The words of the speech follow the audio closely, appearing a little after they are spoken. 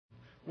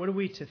What are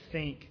we to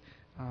think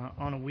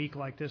on a week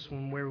like this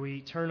one where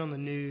we turn on the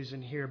news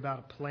and hear about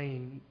a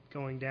plane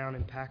going down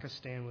in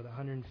Pakistan with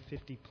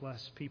 150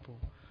 plus people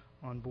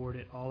on board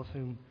it, all of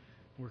whom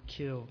were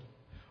killed?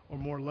 Or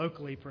more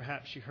locally,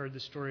 perhaps you heard the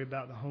story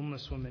about the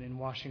homeless woman in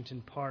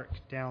Washington Park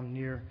down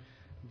near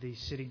the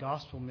City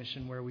Gospel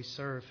Mission where we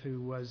serve,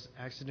 who was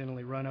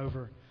accidentally run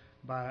over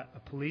by a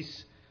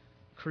police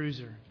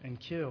cruiser and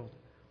killed.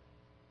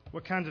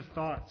 What kinds of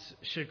thoughts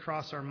should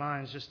cross our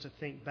minds just to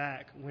think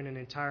back when an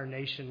entire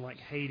nation like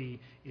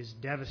Haiti is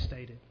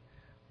devastated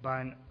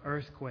by an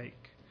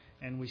earthquake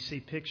and we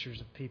see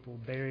pictures of people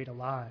buried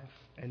alive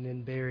and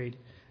then buried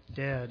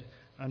dead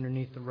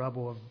underneath the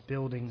rubble of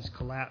buildings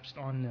collapsed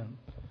on them?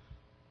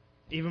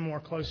 Even more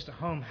close to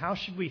home, how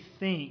should we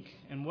think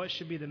and what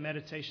should be the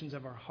meditations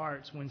of our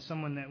hearts when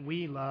someone that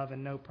we love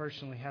and know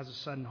personally has a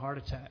sudden heart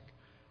attack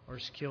or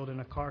is killed in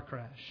a car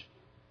crash?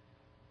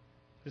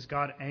 Is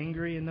God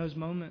angry in those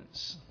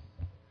moments?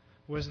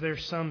 Was there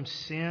some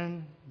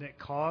sin that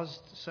caused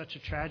such a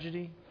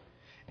tragedy?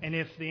 And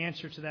if the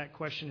answer to that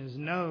question is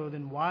no,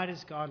 then why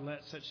does God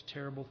let such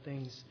terrible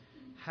things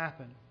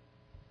happen?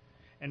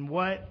 And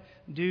what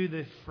do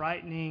the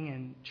frightening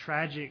and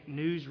tragic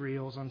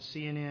newsreels on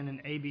CNN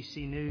and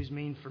ABC News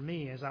mean for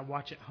me as I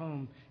watch at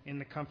home in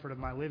the comfort of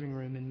my living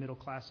room in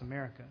middle-class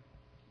America?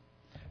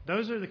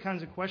 Those are the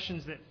kinds of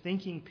questions that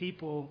thinking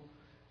people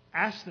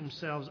ask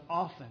themselves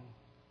often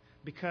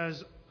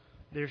because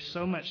there's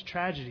so much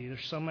tragedy,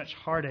 there's so much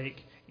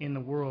heartache in the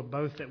world,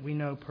 both that we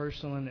know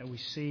personally and that we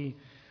see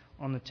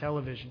on the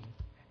television.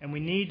 And we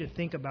need to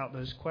think about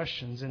those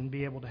questions and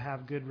be able to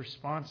have good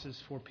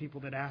responses for people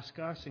that ask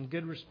us and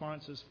good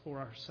responses for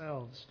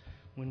ourselves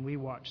when we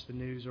watch the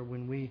news or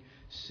when we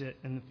sit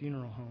in the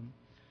funeral home.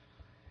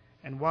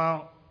 And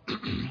while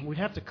we'd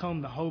have to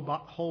comb the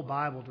whole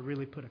Bible to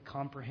really put a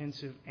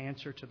comprehensive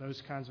answer to those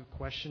kinds of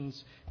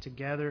questions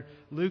together,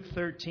 Luke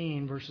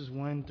 13, verses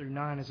 1 through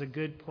 9 is a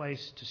good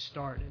place to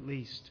start, at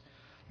least.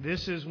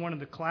 This is one of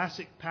the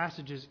classic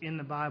passages in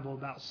the Bible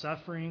about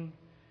suffering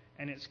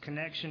and its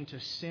connection to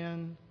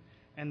sin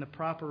and the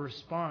proper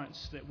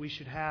response that we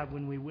should have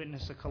when we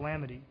witness a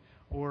calamity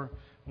or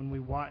when we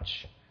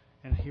watch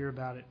and hear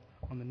about it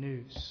on the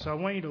news. So I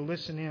want you to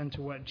listen in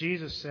to what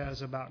Jesus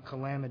says about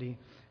calamity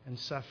and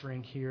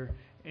suffering here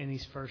in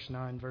these first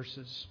 9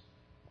 verses.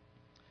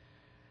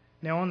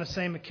 Now on the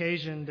same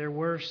occasion there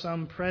were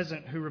some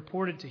present who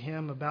reported to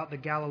him about the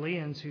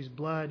Galileans whose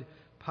blood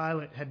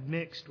Pilate had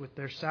mixed with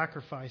their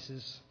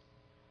sacrifices.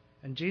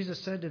 And Jesus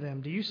said to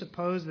them, "Do you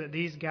suppose that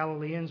these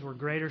Galileans were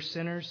greater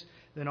sinners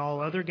than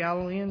all other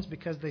Galileans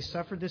because they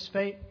suffered this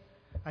fate?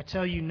 I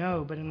tell you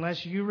no, but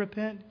unless you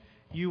repent,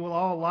 you will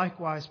all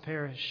likewise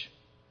perish.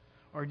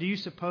 Or do you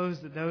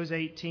suppose that those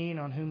 18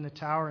 on whom the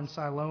tower in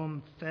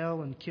Siloam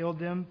fell and killed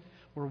them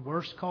were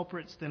worse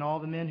culprits than all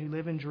the men who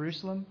live in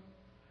Jerusalem?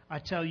 I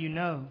tell you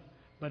no,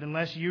 but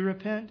unless you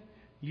repent,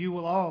 you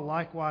will all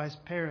likewise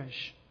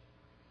perish."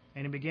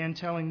 And he began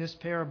telling this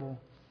parable.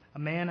 A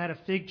man had a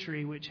fig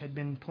tree which had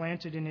been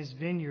planted in his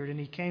vineyard, and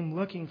he came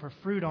looking for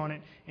fruit on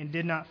it and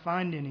did not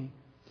find any.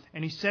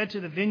 And he said to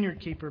the vineyard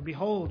keeper,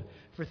 "Behold,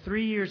 for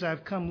 3 years I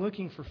have come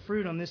looking for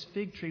fruit on this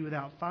fig tree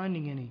without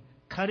finding any.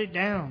 Cut it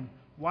down.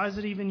 Why does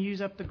it even use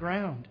up the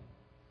ground?"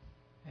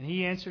 And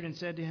he answered and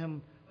said to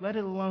him, "Let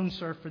it alone,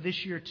 sir, for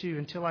this year too,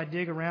 until I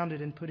dig around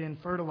it and put in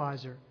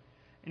fertilizer.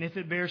 And if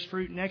it bears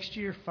fruit next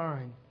year,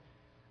 fine.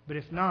 But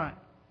if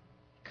not,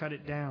 cut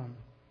it down."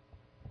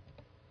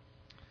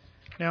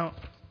 Now,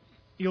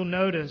 you'll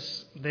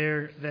notice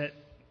there that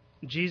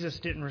Jesus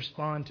didn't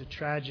respond to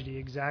tragedy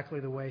exactly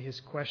the way his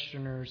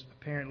questioners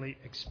apparently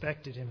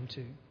expected him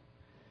to.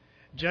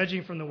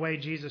 Judging from the way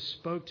Jesus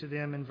spoke to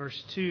them in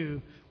verse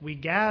 2, we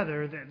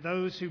gather that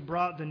those who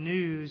brought the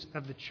news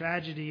of the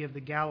tragedy of the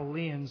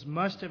Galileans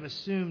must have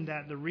assumed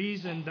that the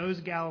reason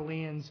those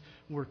Galileans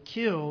were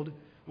killed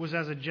was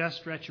as a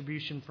just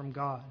retribution from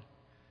God,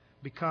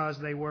 because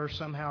they were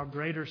somehow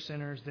greater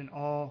sinners than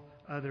all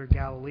other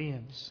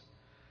Galileans.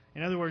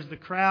 In other words, the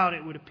crowd,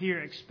 it would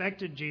appear,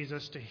 expected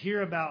Jesus to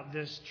hear about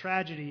this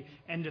tragedy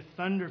and to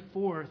thunder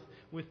forth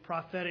with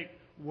prophetic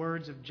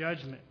words of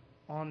judgment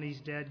on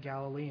these dead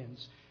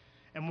Galileans.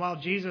 And while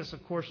Jesus,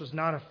 of course, was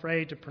not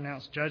afraid to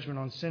pronounce judgment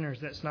on sinners,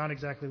 that's not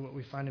exactly what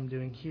we find him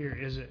doing here,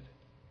 is it?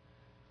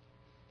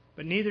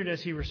 But neither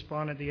does he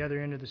respond at the other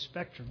end of the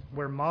spectrum,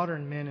 where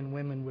modern men and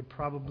women would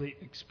probably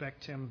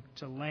expect him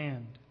to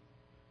land.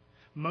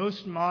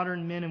 Most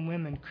modern men and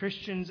women,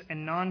 Christians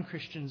and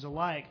non-Christians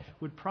alike,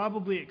 would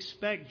probably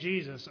expect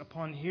Jesus,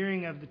 upon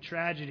hearing of the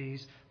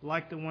tragedies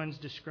like the ones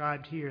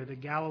described here, the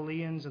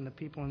Galileans and the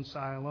people in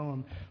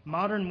Siloam,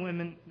 modern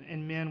women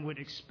and men would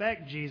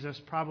expect Jesus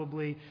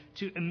probably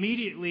to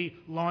immediately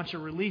launch a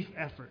relief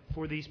effort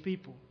for these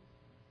people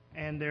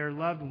and their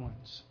loved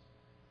ones.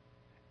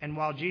 And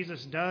while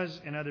Jesus does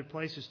in other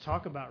places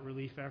talk about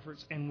relief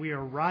efforts, and we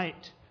are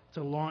right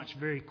to launch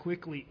very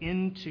quickly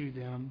into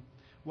them,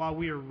 while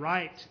we are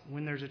right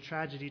when there's a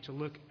tragedy to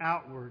look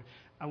outward,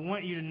 I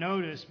want you to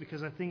notice,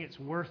 because I think it's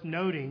worth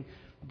noting,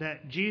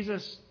 that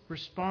Jesus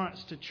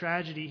response to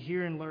tragedy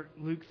here in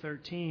Luke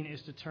 13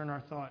 is to turn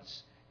our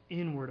thoughts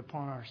inward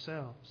upon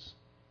ourselves.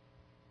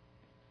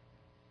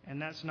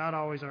 And that's not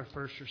always our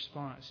first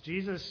response.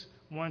 Jesus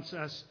wants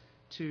us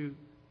to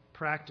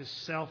practice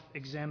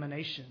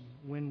self-examination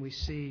when we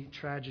see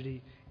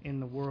tragedy in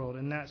the world.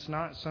 And that's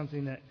not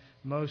something that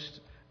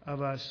most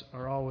of us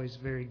are always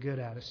very good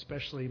at,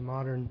 especially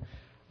modern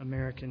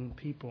American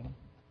people.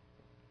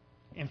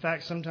 In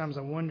fact, sometimes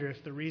I wonder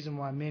if the reason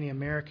why many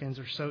Americans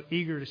are so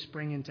eager to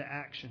spring into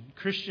action,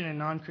 Christian and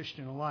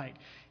non-Christian alike,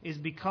 is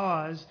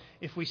because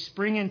if we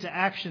spring into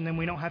action, then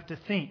we don't have to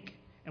think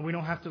and we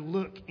don't have to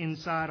look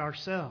inside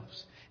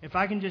ourselves. If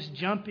I can just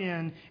jump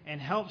in and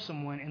help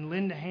someone and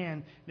lend a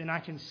hand, then I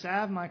can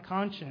salve my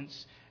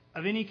conscience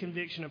of any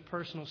conviction of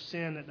personal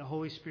sin that the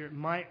Holy Spirit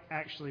might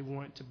actually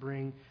want to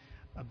bring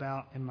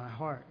about in my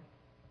heart.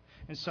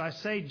 And so I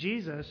say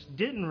Jesus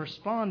didn't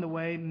respond the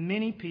way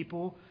many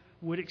people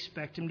would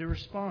expect him to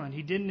respond.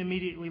 He didn't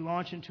immediately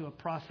launch into a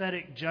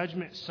prophetic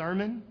judgment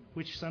sermon,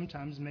 which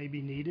sometimes may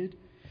be needed.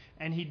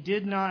 And he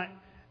did not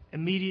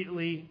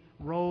immediately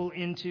roll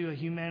into a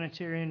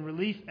humanitarian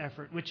relief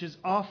effort, which is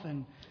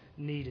often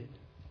needed.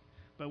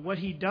 But what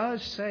he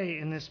does say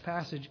in this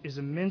passage is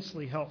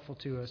immensely helpful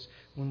to us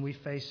when we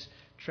face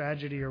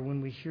tragedy or when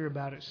we hear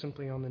about it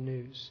simply on the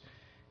news.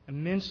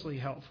 Immensely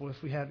helpful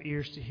if we have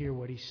ears to hear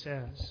what he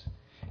says.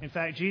 In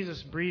fact,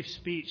 Jesus' brief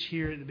speech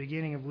here at the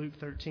beginning of Luke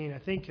 13, I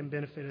think, can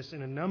benefit us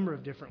in a number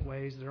of different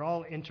ways. They're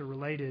all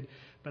interrelated,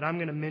 but I'm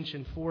going to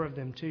mention 4 of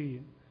them to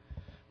you.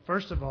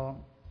 First of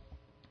all,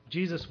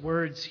 Jesus'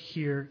 words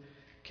here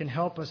can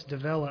help us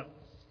develop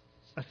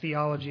a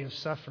theology of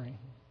suffering.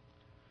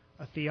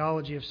 A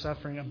theology of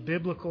suffering, a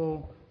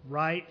biblical,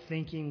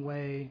 right-thinking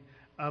way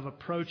of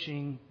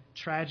approaching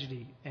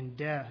tragedy and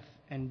death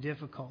and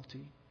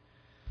difficulty.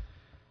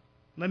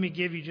 Let me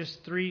give you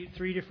just three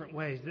different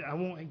ways. I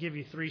won't give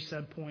you 3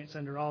 subpoints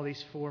under all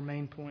these 4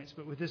 main points,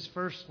 but with this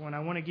first one, I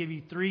want to give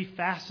you 3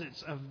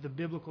 facets of the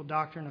biblical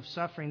doctrine of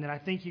suffering that I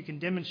think you can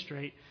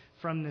demonstrate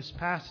from this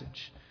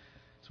passage.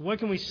 So what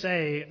can we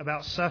say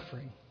about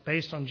suffering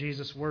based on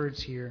Jesus'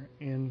 words here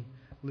in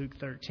Luke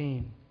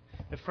 13?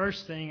 The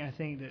first thing I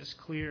think that's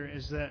clear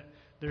is that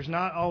there's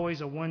not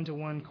always a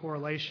one-to-one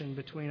correlation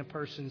between a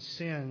person's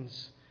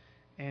sins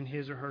and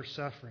his or her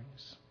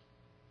sufferings.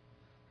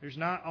 There's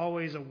not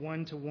always a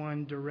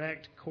one-to-one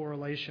direct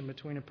correlation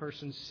between a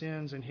person's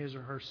sins and his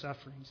or her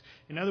sufferings.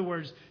 In other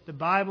words, the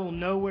Bible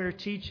nowhere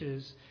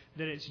teaches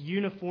that it's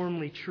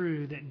uniformly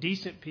true that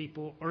decent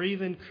people or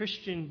even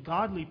Christian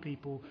godly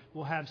people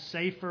will have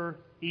safer,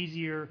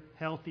 easier,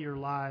 healthier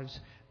lives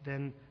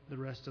than the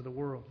rest of the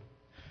world.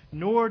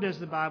 Nor does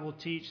the Bible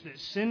teach that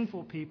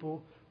sinful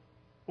people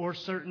or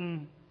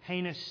certain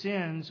heinous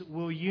sins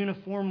will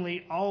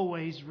uniformly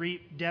always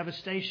reap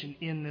devastation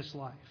in this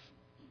life.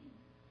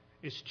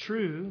 It's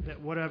true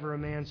that whatever a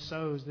man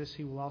sows, this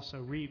he will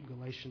also reap,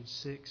 Galatians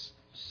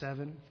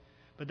 6:7.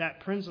 But that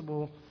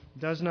principle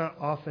does not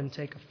often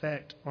take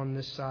effect on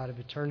this side of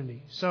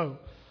eternity. So,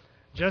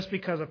 just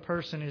because a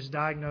person is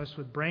diagnosed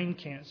with brain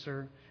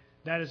cancer,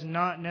 that is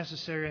not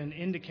necessarily an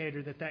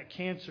indicator that that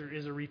cancer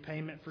is a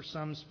repayment for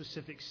some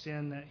specific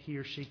sin that he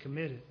or she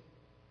committed.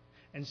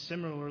 And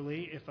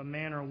similarly, if a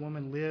man or a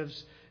woman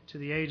lives to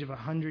the age of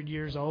 100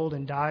 years old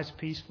and dies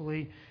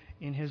peacefully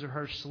in his or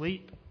her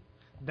sleep,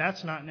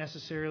 that's not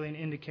necessarily an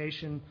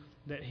indication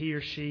that he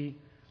or she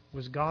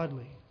was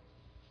godly.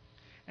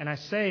 And I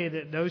say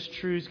that those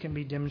truths can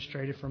be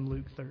demonstrated from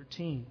Luke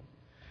 13.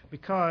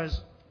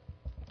 Because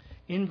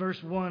in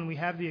verse 1, we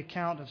have the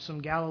account of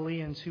some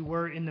Galileans who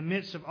were in the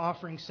midst of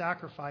offering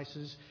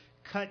sacrifices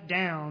cut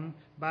down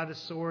by the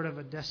sword of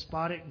a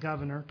despotic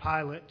governor,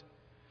 Pilate,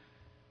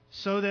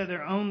 so that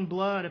their own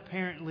blood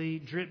apparently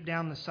dripped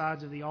down the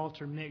sides of the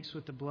altar mixed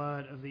with the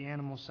blood of the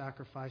animal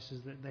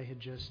sacrifices that they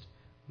had just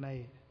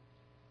made.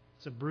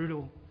 It's a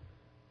brutal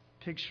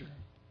picture.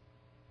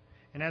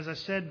 And as I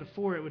said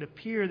before, it would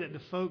appear that the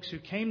folks who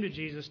came to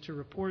Jesus to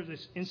report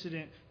this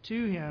incident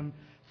to him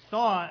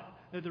thought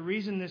that the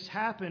reason this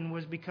happened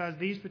was because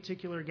these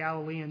particular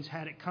Galileans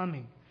had it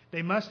coming.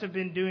 They must have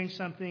been doing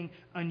something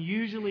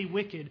unusually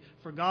wicked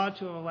for God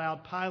to have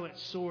allowed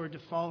Pilate's sword to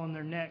fall on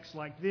their necks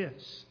like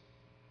this.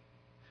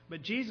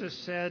 But Jesus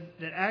said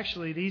that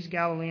actually these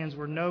Galileans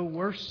were no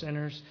worse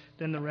sinners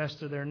than the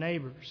rest of their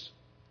neighbors.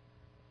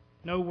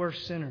 No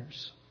worse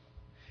sinners.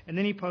 And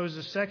then he posed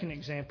a second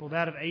example,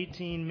 that of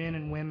 18 men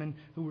and women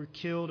who were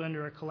killed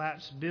under a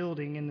collapsed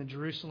building in the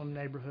Jerusalem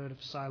neighborhood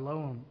of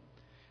Siloam.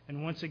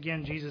 And once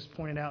again, Jesus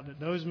pointed out that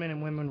those men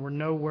and women were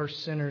no worse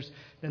sinners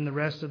than the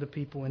rest of the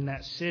people in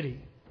that city.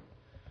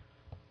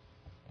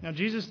 Now,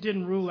 Jesus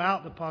didn't rule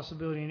out the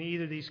possibility in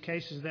either of these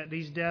cases that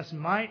these deaths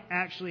might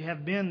actually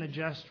have been the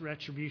just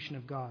retribution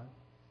of God.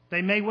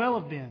 They may well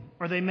have been,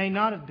 or they may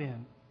not have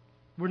been.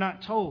 We're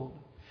not told.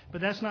 But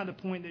that's not the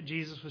point that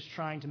Jesus was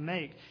trying to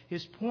make.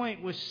 His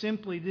point was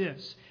simply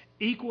this: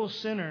 equal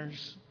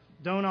sinners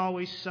don't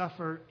always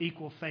suffer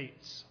equal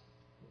fates.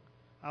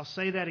 I'll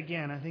say that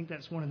again. I think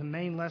that's one of the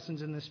main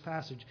lessons in this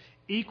passage.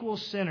 Equal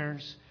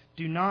sinners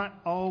do not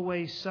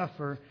always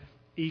suffer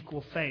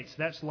equal fates.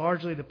 That's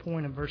largely the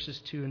point of verses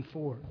 2 and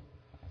 4.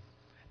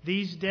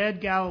 These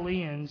dead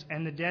Galileans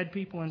and the dead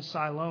people in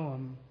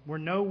Siloam were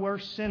no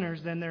worse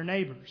sinners than their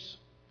neighbors.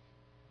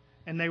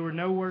 And they were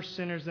no worse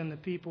sinners than the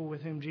people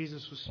with whom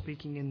Jesus was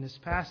speaking in this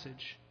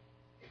passage.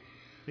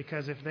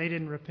 Because if they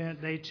didn't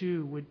repent, they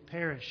too would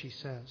perish, he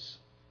says.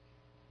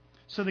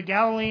 So the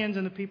Galileans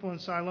and the people in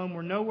Siloam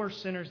were no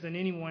worse sinners than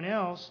anyone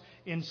else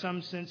in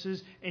some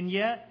senses, and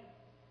yet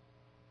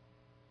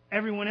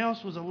everyone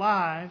else was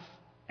alive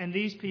and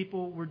these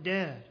people were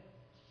dead.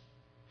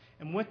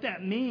 And what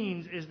that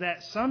means is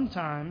that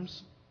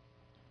sometimes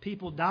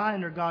people die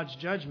under God's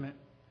judgment,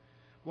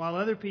 while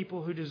other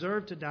people who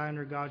deserve to die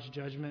under God's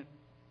judgment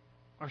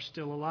are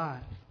still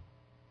alive.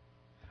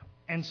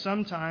 And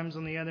sometimes,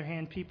 on the other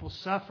hand, people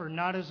suffer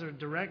not as a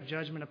direct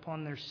judgment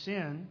upon their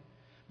sin,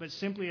 but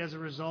simply as a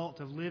result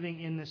of living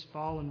in this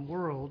fallen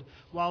world,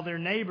 while their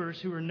neighbors,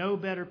 who are no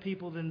better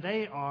people than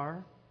they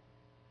are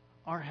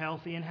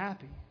healthy and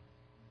happy.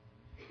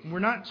 We're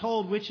not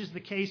told which is the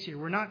case here.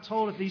 We're not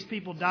told if these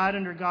people died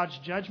under God's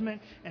judgment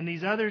and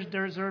these others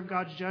deserve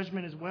God's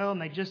judgment as well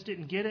and they just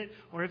didn't get it,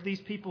 or if these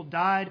people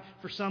died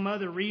for some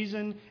other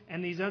reason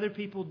and these other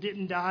people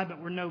didn't die but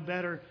were no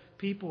better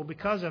people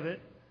because of it.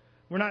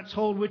 We're not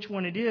told which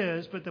one it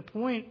is, but the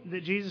point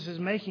that Jesus is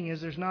making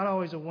is there's not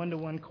always a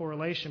one-to-one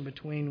correlation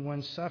between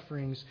one's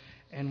sufferings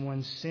and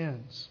one's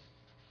sins.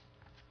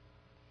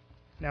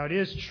 Now, it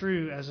is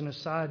true, as an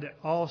aside, that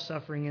all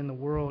suffering in the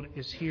world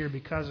is here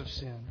because of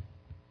sin.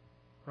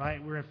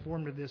 Right? We're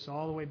informed of this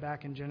all the way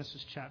back in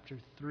Genesis chapter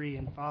 3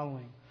 and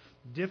following.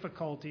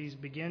 Difficulties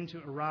begin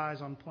to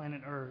arise on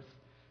planet Earth,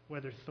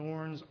 whether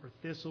thorns or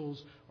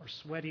thistles or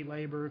sweaty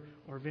labor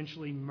or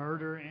eventually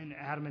murder in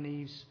Adam and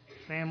Eve's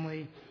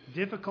family.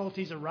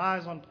 Difficulties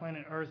arise on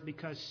planet Earth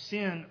because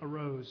sin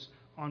arose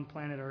on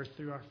planet Earth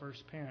through our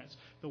first parents.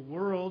 The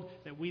world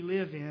that we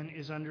live in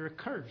is under a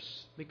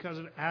curse because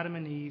of Adam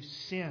and Eve's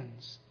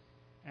sins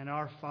and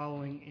our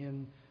following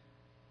in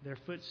their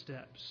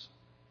footsteps.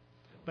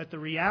 But the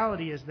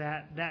reality is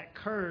that that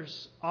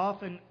curse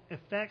often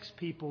affects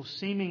people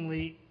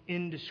seemingly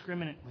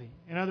indiscriminately.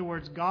 In other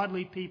words,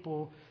 godly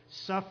people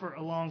suffer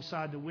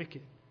alongside the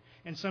wicked.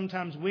 And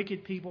sometimes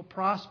wicked people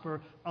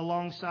prosper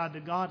alongside the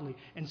godly.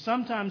 And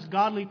sometimes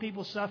godly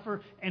people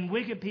suffer and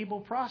wicked people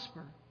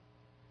prosper.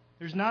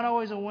 There's not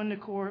always a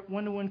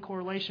one-to-one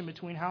correlation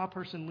between how a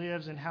person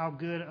lives and how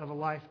good of a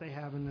life they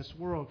have in this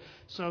world.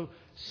 So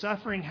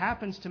suffering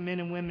happens to men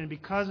and women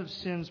because of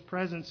sin's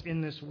presence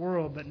in this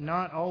world, but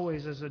not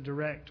always as a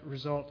direct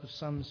result of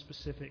some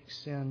specific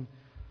sin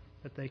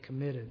that they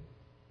committed.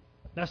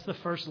 That's the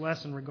first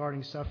lesson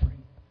regarding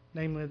suffering,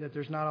 namely that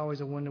there's not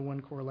always a one-to-one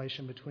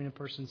correlation between a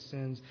person's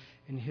sins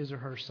and his or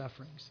her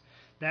sufferings.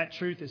 That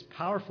truth is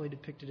powerfully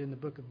depicted in the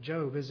book of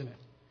Job, isn't it?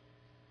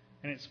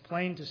 And it's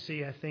plain to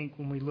see, I think,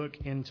 when we look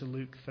into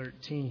Luke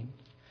 13.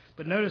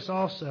 But notice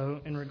also,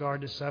 in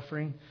regard to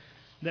suffering,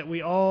 that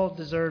we all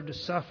deserve to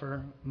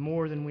suffer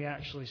more than we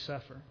actually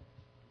suffer.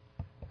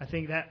 I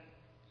think that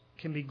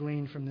can be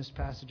gleaned from this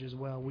passage as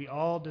well. We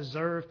all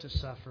deserve to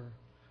suffer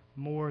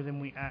more than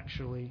we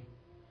actually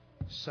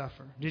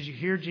suffer. Did you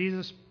hear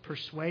Jesus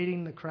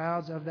persuading the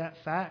crowds of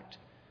that fact?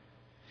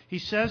 He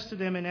says to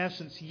them, in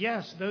essence,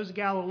 yes, those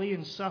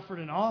Galileans suffered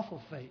an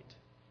awful fate.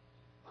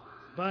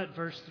 But,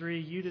 verse 3,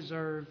 you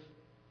deserve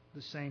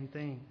the same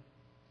thing.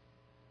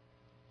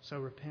 So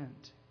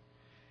repent.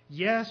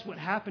 Yes, what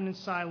happened in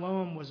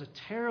Siloam was a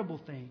terrible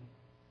thing.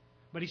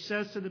 But he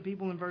says to the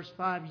people in verse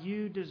 5,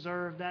 you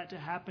deserve that to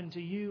happen to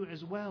you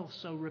as well.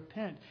 So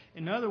repent.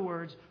 In other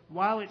words,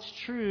 while it's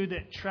true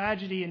that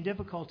tragedy and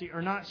difficulty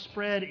are not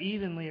spread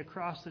evenly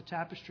across the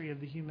tapestry of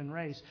the human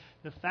race,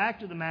 the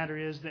fact of the matter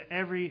is that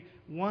every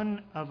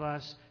one of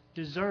us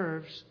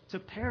deserves to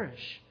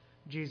perish,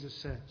 Jesus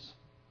says.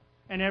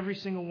 And every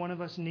single one of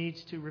us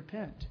needs to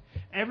repent.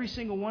 Every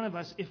single one of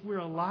us, if we're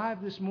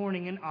alive this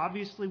morning, and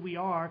obviously we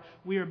are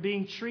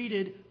being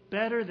treated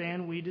better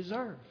than we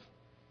deserve.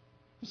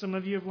 Some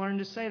of you have learned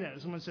to say that.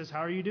 Someone says, how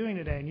are you doing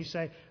today? And you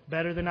say,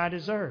 better than I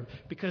deserve.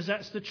 Because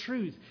that's the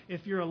truth.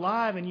 If you're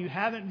alive and you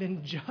haven't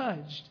been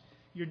judged,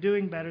 you're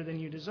doing better than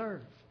you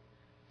deserve.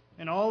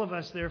 And all of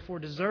us, therefore,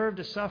 deserve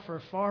to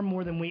suffer far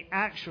more than we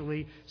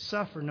actually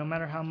suffer, no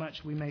matter how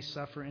much we may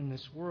suffer in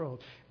this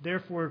world.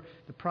 Therefore,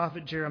 the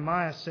prophet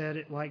Jeremiah said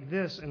it like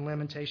this in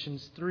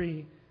Lamentations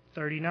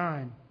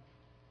 3:39.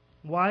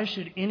 Why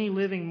should any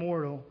living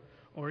mortal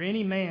or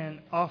any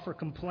man offer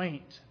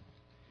complaint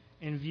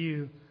in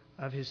view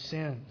of his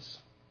sins?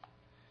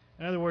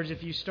 In other words,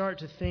 if you start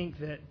to think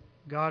that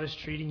God is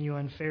treating you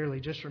unfairly,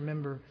 just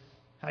remember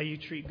how you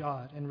treat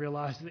God and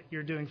realize that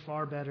you're doing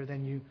far better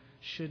than you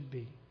should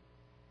be.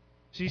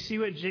 So you see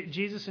what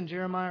Jesus and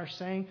Jeremiah are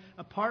saying?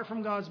 Apart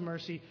from God's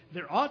mercy,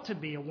 there ought to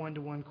be a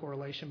one-to-one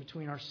correlation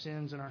between our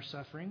sins and our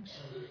sufferings.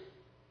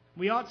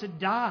 We ought to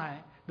die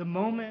the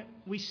moment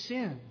we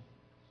sin.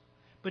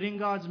 But in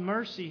God's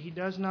mercy, He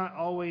does not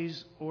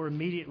always or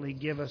immediately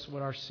give us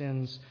what our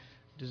sins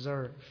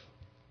deserve.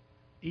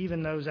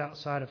 Even those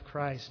outside of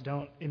Christ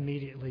don't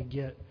immediately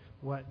get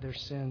what their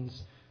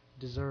sins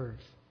deserve.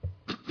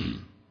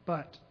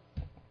 But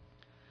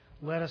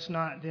let us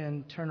not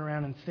then turn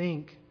around and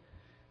think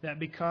that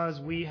because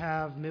we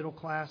have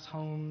middle-class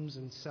homes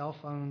and cell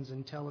phones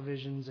and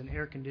televisions and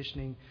air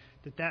conditioning,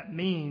 that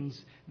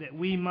means that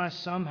we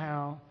must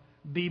somehow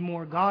be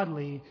more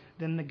godly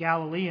than the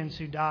Galileans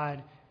who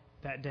died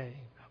that day,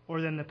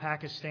 or than the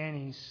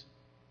Pakistanis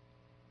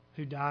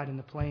who died in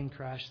the plane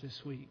crash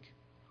this week,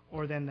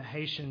 or than the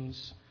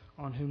Haitians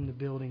on whom the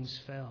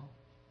buildings fell.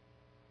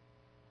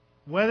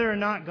 Whether or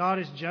not God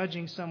is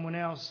judging someone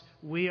else,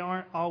 we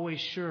aren't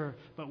always sure.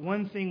 But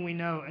one thing we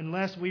know,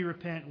 unless we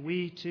repent,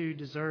 we too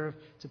deserve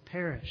to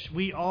perish.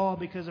 We all,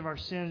 because of our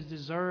sins,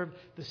 deserve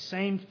the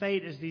same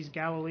fate as these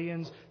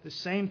Galileans, the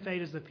same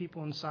fate as the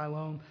people in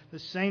Siloam, the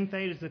same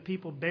fate as the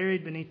people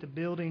buried beneath the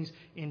buildings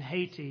in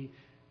Haiti,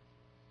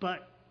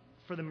 but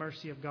for the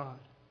mercy of God.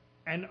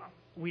 And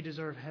we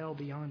deserve hell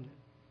beyond it.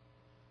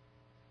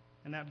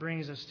 And that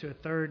brings us to a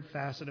third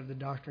facet of the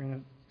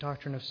doctrine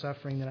of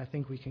suffering that I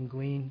think we can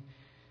glean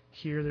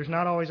here. There's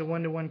not always a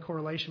one-to-one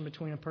correlation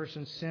between a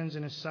person's sins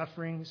and his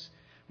sufferings.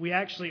 We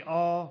actually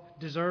all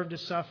deserve to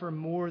suffer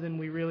more than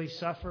we really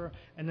suffer.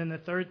 And then the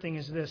third thing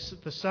is this: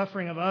 the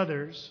suffering of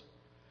others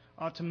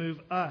ought to move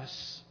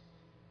us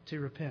to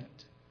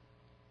repent.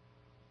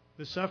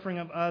 The suffering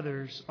of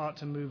others ought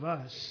to move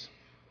us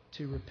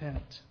to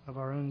repent of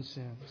our own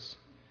sins.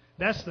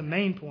 That's the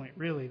main point,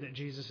 really, that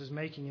Jesus is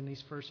making in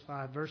these first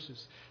 5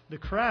 verses. The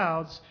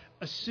crowds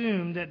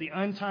assumed that the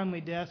untimely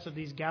deaths of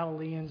these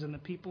Galileans and the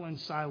people in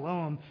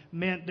Siloam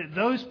meant that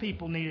those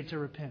people needed to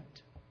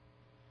repent.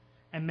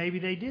 And maybe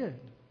they did.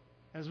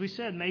 As we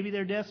said, maybe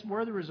their deaths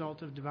were the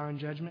result of divine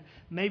judgment.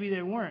 Maybe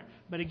they weren't.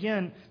 But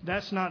again,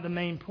 that's not the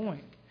main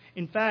point.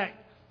 In fact,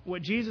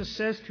 what Jesus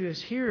says to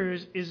his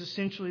hearers is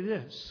essentially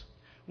this: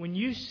 when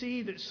you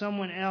see that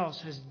someone else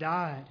has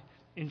died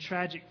in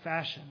tragic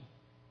fashion,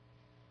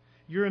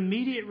 your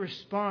immediate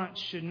response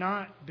should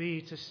not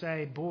be to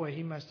say, boy,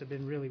 he must have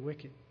been really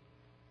wicked.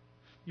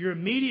 Your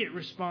immediate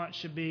response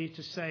should be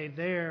to say,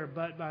 there,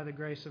 but by the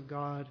grace of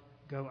God,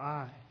 go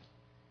I.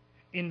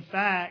 In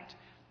fact,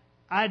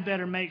 I'd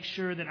better make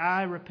sure that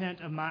I repent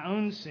of my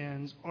own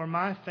sins, or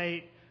my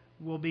fate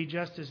will be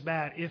just as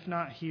bad, if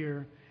not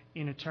here,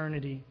 in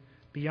eternity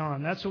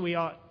beyond. That's what we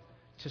ought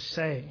to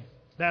say.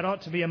 That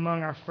ought to be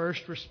among our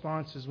first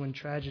responses when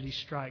tragedy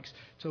strikes,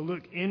 to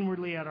look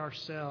inwardly at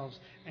ourselves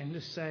and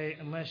to say,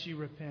 unless you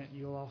repent,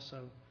 you'll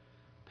also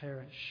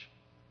perish.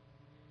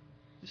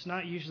 It's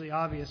not usually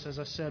obvious, as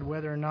I said,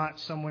 whether or not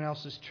someone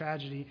else's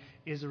tragedy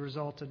is a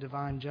result of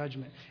divine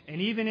judgment.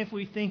 And even if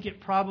we think it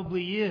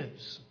probably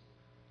is,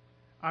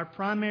 our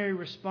primary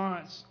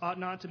response ought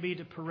not to be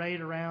to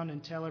parade around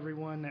and tell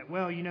everyone that,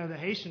 well, you know, the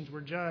Haitians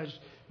were judged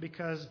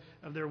because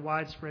of their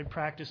widespread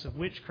practice of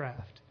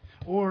witchcraft.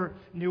 Or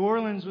New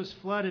Orleans was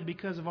flooded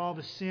because of all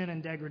the sin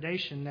and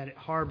degradation that it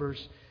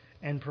harbors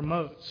and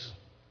promotes.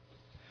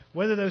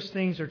 Whether those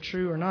things are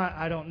true or not,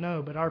 I don't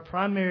know. But our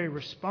primary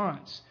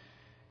response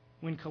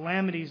when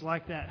calamities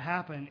like that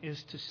happen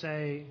is to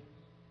say,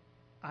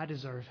 I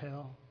deserve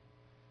hell.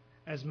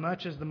 As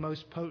much as the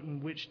most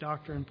potent witch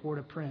doctor in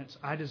Port-au-Prince,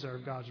 I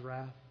deserve God's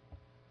wrath.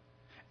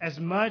 As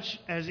much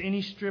as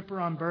any stripper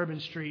on Bourbon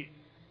Street,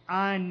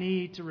 I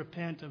need to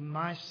repent of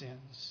my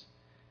sins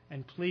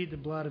and plead the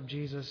blood of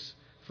Jesus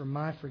for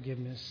my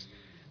forgiveness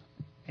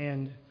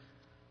and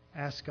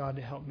ask God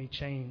to help me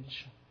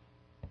change.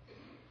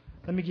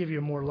 Let me give you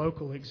a more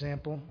local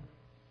example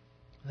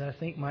that I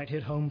think might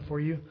hit home for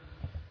you.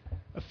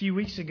 A few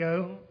weeks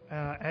ago,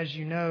 as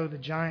you know, the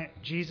giant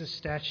Jesus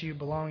statue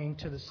belonging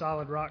to the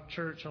Solid Rock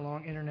Church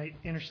along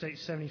Interstate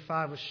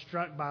 75 was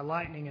struck by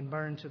lightning and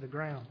burned to the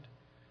ground.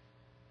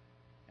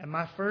 And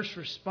my first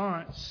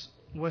response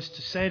was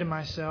to say to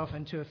myself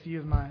and to a few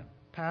of my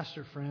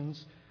pastor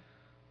friends,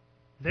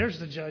 there's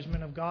the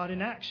judgment of God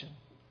in action.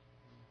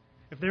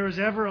 If there was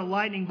ever a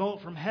lightning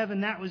bolt from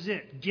heaven, that was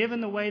it. Given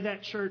the way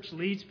that church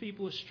leads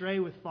people astray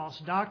with false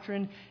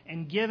doctrine,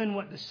 and given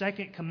what the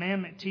second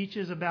commandment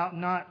teaches about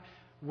not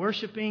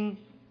worshiping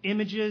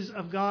images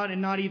of God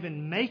and not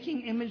even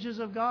making images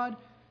of God,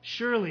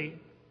 surely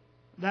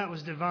that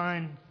was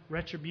divine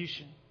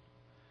retribution.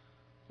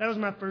 That was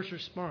my first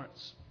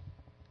response.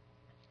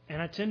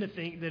 And I tend to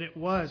think that it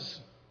was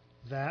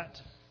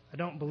that. I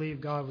don't believe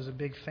God was a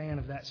big fan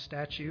of that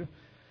statue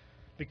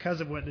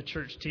because of what the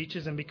church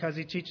teaches and because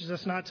he teaches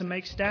us not to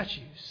make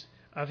statues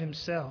of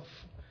himself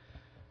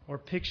or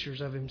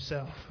pictures of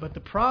himself. But the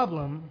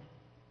problem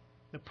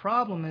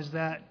is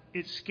that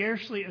it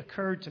scarcely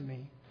occurred to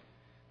me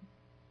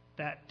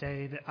that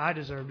day that I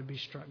deserved to be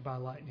struck by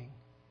lightning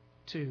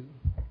too.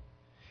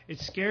 It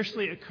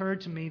scarcely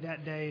occurred to me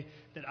that day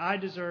that I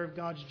deserve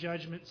God's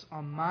judgments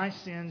on my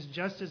sins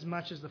just as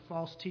much as the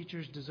false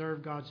teachers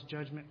deserve God's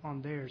judgment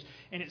on theirs.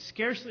 And it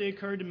scarcely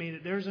occurred to me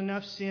that there's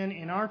enough sin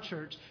in our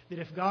church that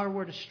if God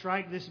were to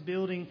strike this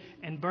building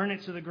and burn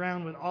it to the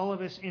ground with all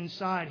of us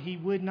inside, he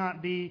would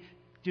not be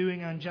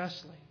doing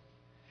unjustly.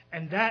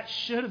 And that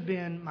should have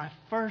been my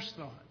first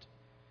thought.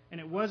 And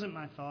it wasn't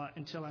my thought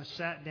until I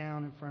sat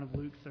down in front of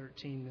Luke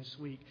 13 this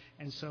week.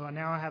 And so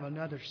now I have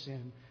another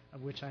sin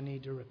of which I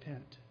need to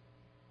repent.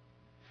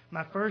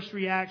 My first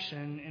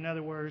reaction, in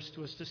other words,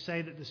 was to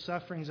say that the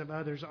sufferings of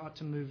others ought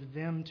to move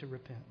them to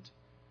repent.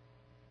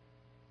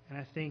 And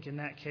I think in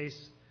that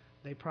case,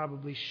 they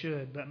probably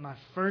should. But my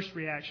first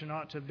reaction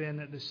ought to have been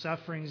that the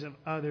sufferings of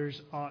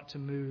others ought to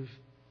move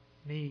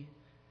me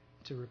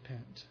to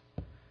repent.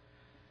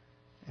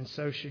 And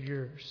so should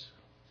yours.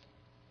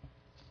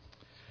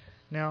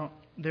 Now,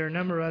 there are a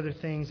number of other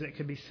things that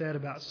could be said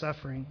about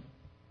suffering.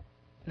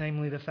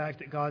 Namely, the fact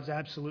that God's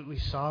absolutely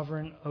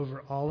sovereign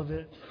over all of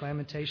it.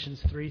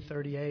 Lamentations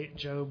 3:38,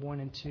 Job 1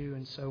 and 2,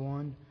 and so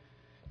on.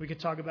 We could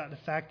talk about the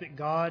fact that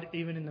God,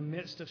 even in the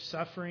midst of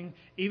suffering,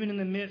 even in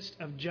the midst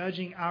of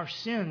judging our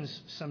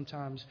sins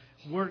sometimes,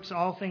 works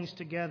all things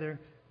together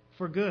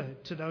for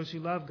good to those who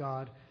love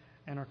God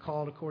and are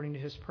called according to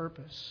His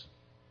purpose.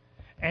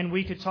 And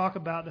we could talk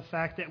about the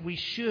fact that we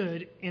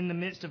should, in the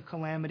midst of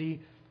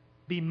calamity,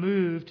 be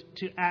moved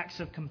to acts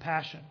of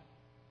compassion.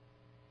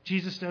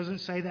 Jesus doesn't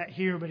say that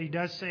here, but He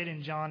does say it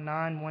in John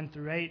 9, 1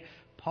 through 8.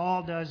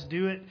 Paul does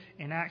do it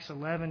in Acts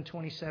 11,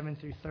 27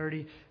 through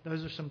 30.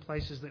 Those are some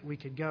places that we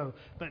could go.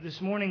 But this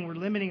morning we're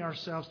limiting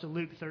ourselves to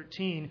Luke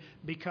 13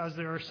 because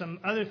there are some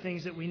other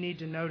things that we need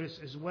to notice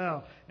as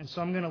well. And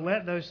so I'm going to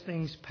let those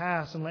things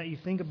pass and let you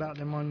think about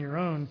them on your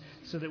own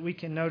so that we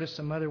can notice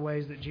some other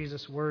ways that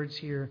Jesus' words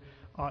here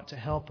ought to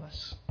help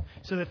us.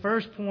 So the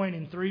first point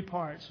in 3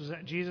 parts was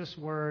that Jesus'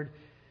 word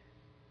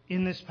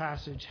in this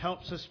passage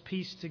helps us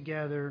piece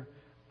together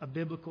a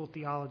biblical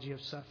theology of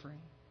suffering.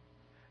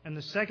 And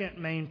the second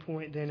main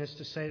point then is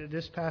to say that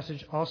this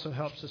passage also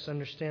helps us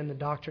understand the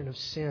doctrine of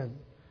sin.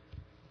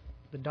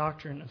 The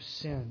doctrine of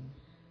sin.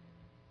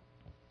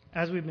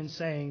 As we've been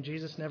saying,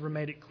 Jesus never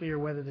made it clear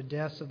whether the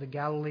deaths of the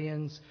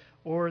Galileans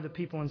or the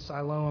people in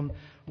Siloam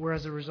were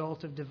as a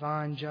result of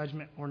divine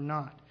judgment or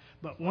not.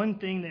 But one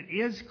thing that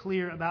is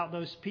clear about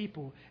those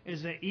people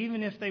is that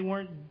even if they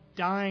weren't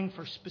dying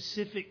for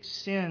specific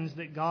sins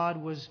that God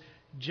was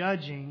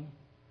judging,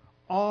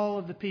 all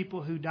of the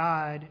people who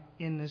died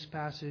in this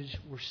passage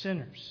were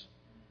sinners.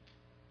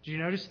 Do you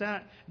notice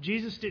that?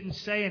 Jesus didn't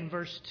say in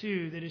verse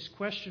 2 that His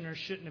questioners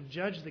shouldn't have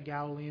judged the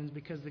Galileans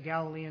because the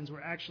Galileans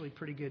were actually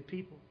pretty good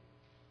people.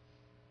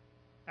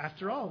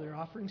 After all, they're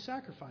offering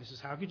sacrifices.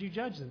 How could you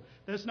judge them?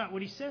 That's not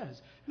what He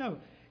says. No,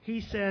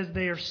 He says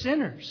they are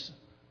sinners.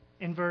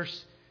 In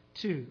verse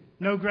 2.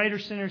 No greater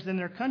sinners than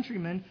their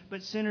countrymen,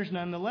 but sinners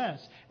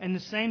nonetheless. And the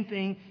same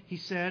thing He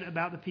said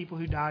about the people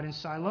who died in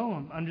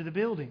Siloam under the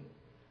building.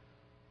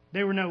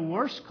 They were no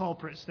worse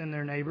culprits than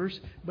their neighbors,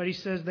 but He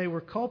says they were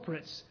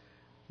culprits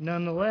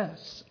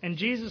nonetheless. And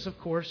Jesus, of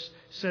course,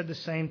 said the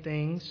same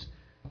things,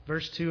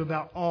 verse 2,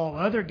 about all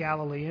other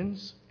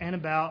Galileans and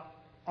about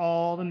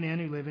all the men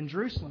who live in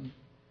Jerusalem.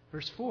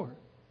 Verse 4.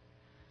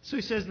 So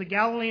He says the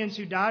Galileans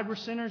who died were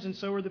sinners, and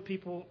so were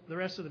the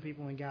rest of the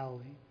people in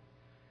Galilee.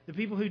 The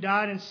people who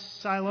died in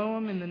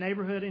Siloam, in the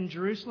neighborhood in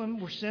Jerusalem,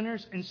 were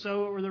sinners, and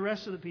so were the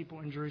rest of the people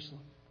in Jerusalem.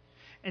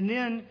 And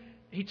then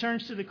He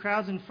turns to the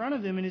crowds in front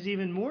of them and is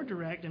even more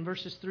direct in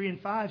verses 3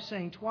 and 5,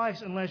 saying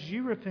twice, unless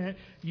you repent,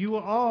 you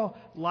will all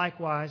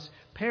likewise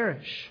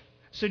perish.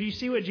 So do you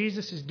see what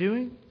Jesus is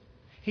doing?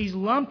 He's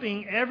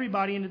lumping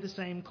everybody into the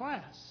same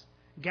class.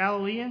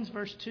 Galileans,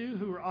 verse 2,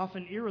 who were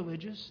often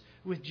irreligious,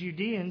 with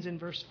Judeans in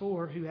verse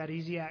 4, who had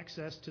easy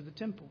access to the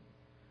temple.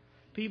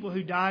 People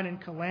who died in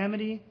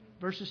calamity,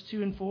 verses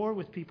 2 and 4,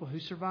 with people who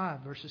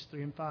survived, verses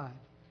 3 and 5.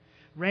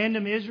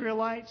 Random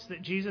Israelites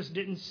that Jesus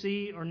didn't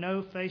see or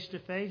know face to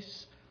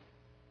face,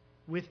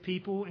 with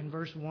people in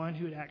verse 1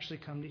 who had actually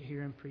come to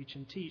hear Him preach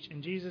and teach.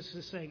 And Jesus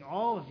is saying,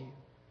 all of you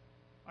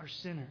are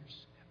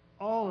sinners.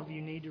 All of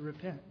you need to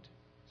repent.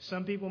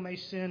 Some people may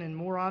sin in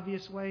more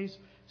obvious ways,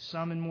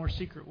 some in more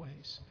secret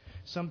ways.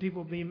 Some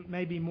people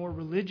may be more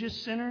religious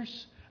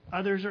sinners,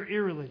 others are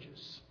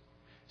irreligious.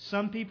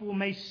 Some people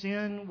may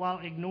sin while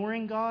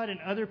ignoring God,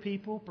 and other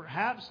people,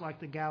 perhaps like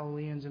the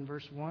Galileans in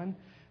verse 1,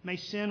 may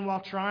sin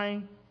while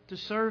trying to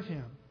serve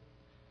Him.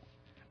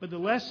 But the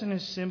lesson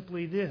is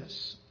simply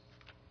this.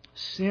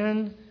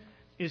 Sin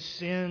is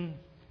sin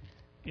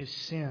is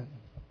sin.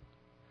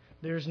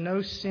 There is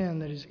no sin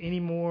that is any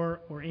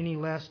more or any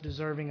less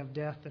deserving of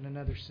death than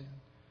another sin.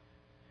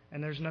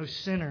 And there's no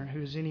sinner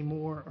who is any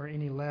more or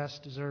any less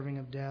deserving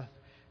of death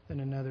than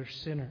another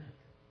sinner.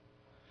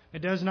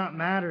 It does not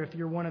matter if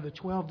you're one of the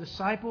 12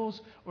 disciples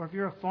or if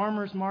you're a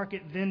farmer's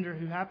market vendor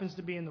who happens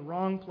to be in the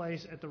wrong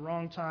place at the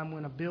wrong time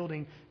when a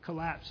building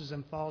collapses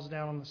and falls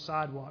down on the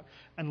sidewalk.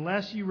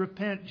 Unless you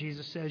repent,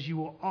 Jesus says, you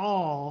will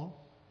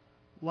all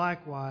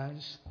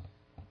likewise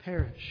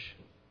perish.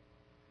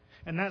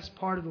 And that's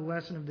part of the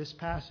lesson of this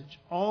passage.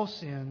 All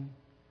sin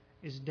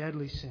is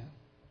deadly sin.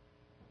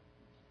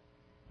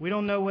 We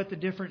don't know what the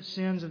different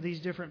sins of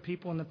these different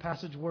people in the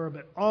passage were,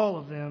 but all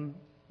of them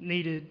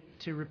needed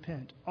to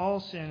repent. All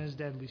sin is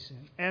deadly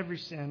sin. Every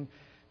sin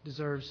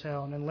deserves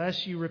hell. And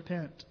unless you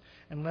repent,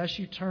 unless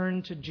you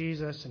turn to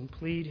Jesus and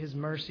plead His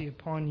mercy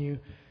upon you,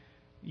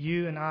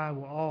 you and I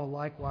will all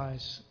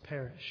likewise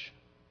perish.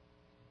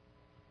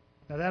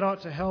 Now that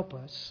ought to help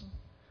us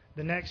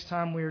the next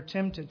time we are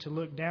tempted to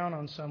look down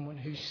on someone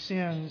who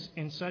sins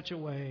in such a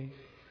way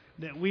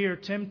that we are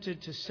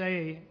tempted to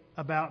say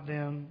about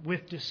them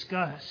with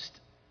disgust,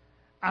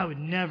 I would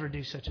never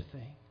do such a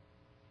thing.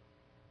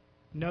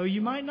 No,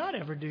 you might not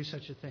ever do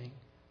such a thing.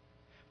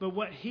 But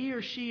what he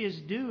or she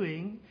is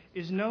doing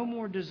is no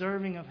more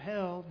deserving of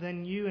hell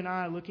than you and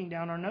I looking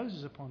down our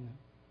noses upon them.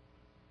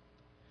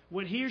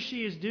 What he or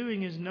she is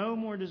doing is no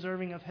more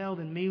deserving of hell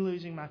than me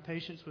losing my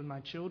patience with my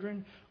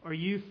children, or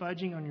you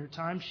fudging on your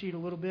timesheet a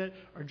little bit,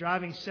 or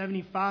driving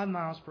 75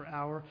 miles per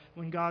hour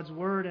when God's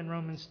Word in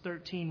Romans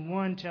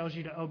 13:1 tells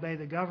you to obey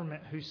the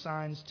government, whose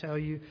signs tell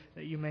you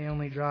that you may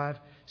only drive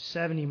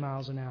 70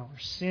 miles an hour.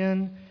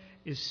 Sin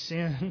is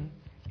sin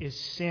is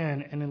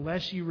sin. And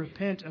unless you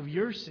repent of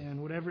your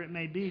sin, whatever it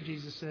may be,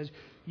 Jesus says,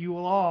 we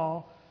will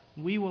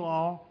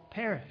all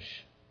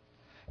perish.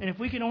 And if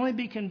we can only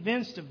be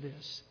convinced of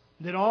this,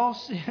 that all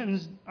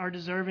sins are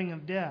deserving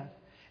of death.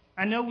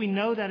 I know we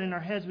know that in our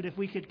heads, but if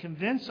we could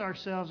convince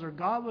ourselves, or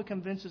God would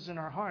convince us in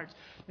our hearts,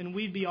 then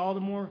we'd be all the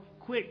more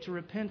quick to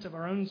repent of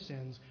our own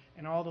sins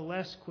and all the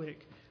less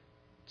quick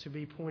to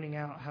be pointing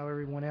out how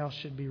everyone else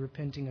should be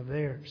repenting of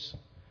theirs.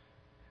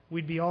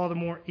 We'd be all the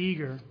more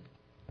eager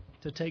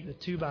to take the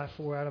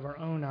 2x4 out of our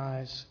own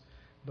eyes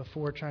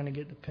before trying to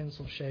get the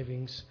pencil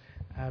shavings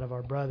out of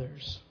our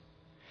brothers.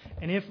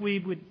 And if we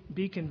would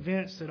be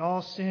convinced that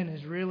all sin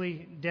is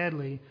really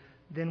deadly,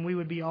 then we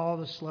would be all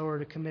the slower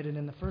to commit it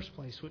in the first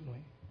place, wouldn't we?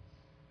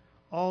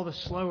 All the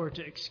slower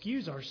to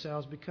excuse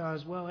ourselves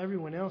because, well,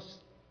 everyone else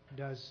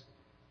does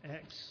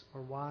X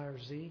or Y or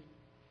Z.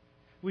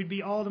 We'd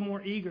be all the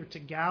more eager to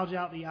gouge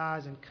out the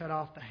eyes and cut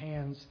off the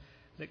hands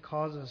that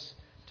cause us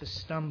to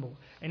stumble.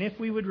 And if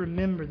we would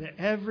remember that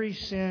every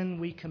sin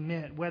we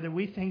commit, whether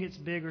we think it's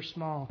big or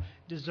small,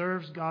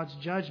 deserves God's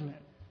judgment,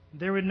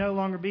 there would no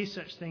longer be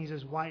such things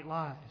as white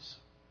lies,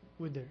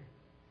 would there?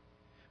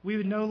 We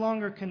would no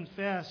longer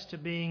confess to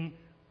being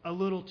a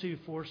little too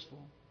forceful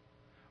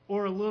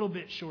or a little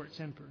bit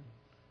short-tempered.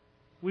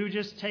 We would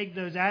just take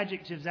those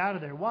adjectives out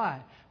of there.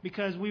 Why?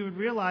 Because we would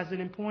realize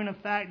that in point of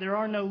fact, there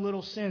are no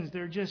little sins.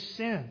 They're just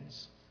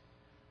sins,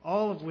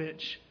 all of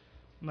which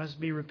must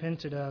be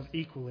repented of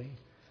equally,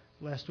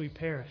 lest we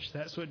perish.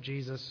 That's what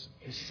Jesus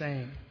is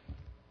saying.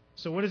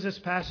 So what does this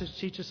passage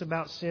teach us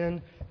about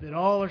sin? That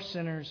all are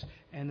sinners,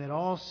 and that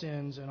all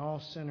sins and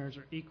all sinners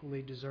are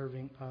equally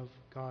deserving of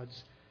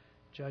God's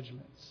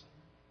judgments.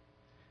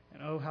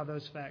 And oh, how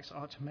those facts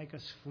ought to make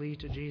us flee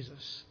to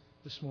Jesus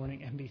this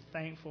morning and be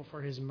thankful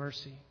for His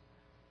mercy.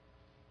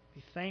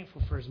 Be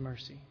thankful for His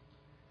mercy.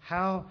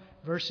 How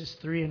verses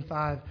 3 and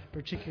 5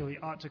 particularly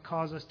ought to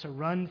cause us to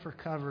run for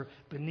cover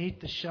beneath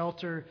the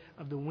shelter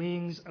of the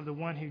wings of the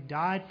one who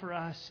died for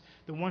us,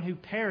 the one who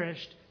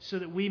perished so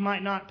that we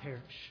might not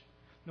perish,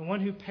 the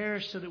one who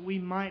perished so that we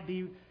might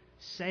be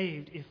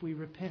saved if we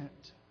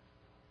repent.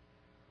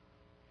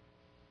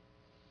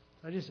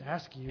 I just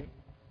ask you,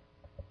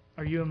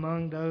 are you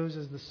among those,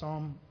 as the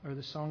psalm or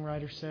the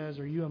songwriter says,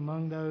 are you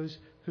among those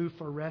who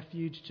for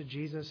refuge to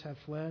Jesus have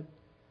fled?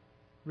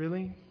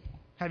 Really?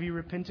 Have you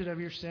repented of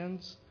your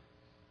sins?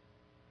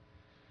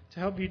 To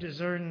help you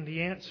discern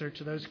the answer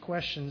to those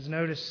questions,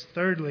 notice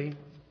thirdly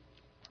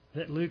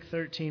that Luke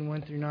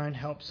 13:1-9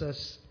 helps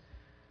us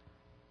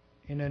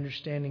in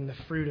understanding the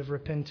fruit of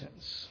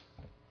repentance.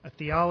 A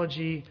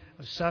theology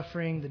of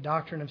suffering, the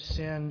doctrine of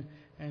sin,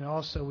 and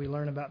also we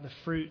learn about the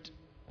fruit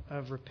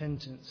of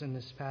repentance in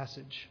this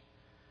passage.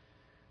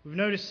 We've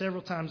noticed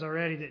several times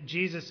already that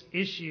Jesus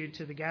issued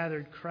to the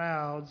gathered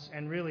crowds,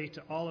 and really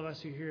to all of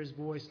us who hear His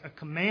voice, a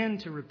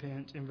command to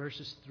repent in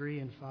verses 3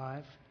 and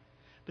 5.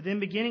 But then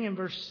beginning in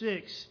verse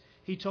 6,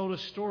 He told a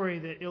story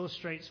that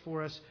illustrates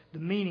for us the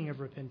meaning of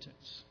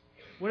repentance.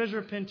 What does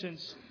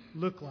repentance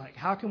look like?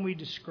 How can we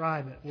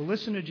describe it? Well,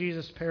 listen to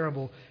Jesus'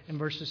 parable in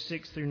verses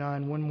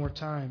 6-9 one more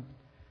time.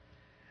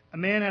 A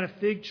man had a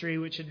fig tree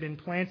which had been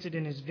planted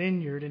in his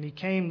vineyard, and he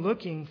came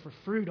looking for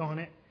fruit on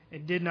it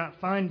and did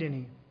not find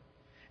any.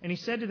 And he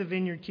said to the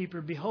vineyard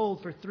keeper,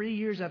 "Behold, for 3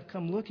 years I've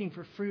come looking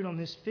for fruit on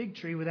this fig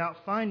tree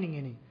without finding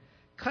any.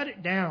 Cut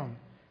it down.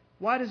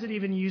 Why does it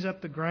even use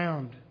up the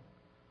ground?"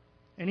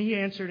 And he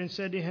answered and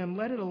said to him,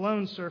 "Let it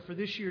alone, sir, for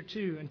this year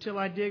too, until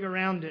I dig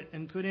around it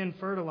and put in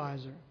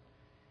fertilizer.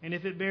 And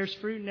if it bears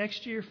fruit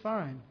next year,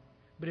 fine.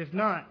 But if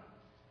not,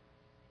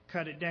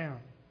 cut it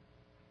down."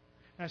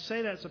 And I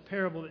say that's a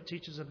parable that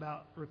teaches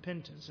about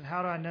repentance. And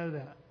how do I know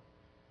that?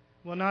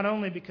 Well, not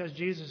only because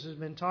Jesus has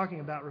been talking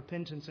about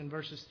repentance in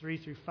verses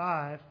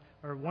 3-5,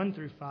 or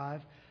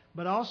 1-5,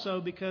 but also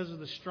because of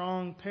the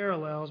strong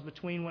parallels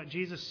between what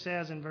Jesus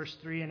says in verse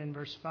 3 and in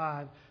verse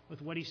 5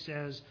 with what He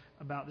says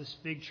about this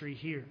fig tree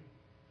here.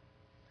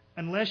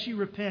 Unless you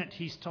repent,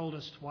 He's told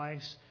us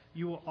twice,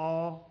 you will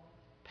all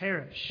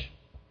perish.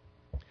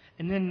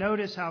 And then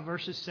notice how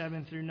verses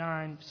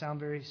 7-9 sound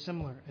very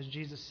similar, as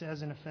Jesus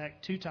says in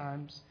effect 2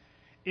 times,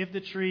 if the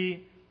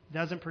tree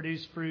doesn't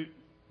produce fruit,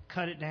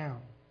 cut it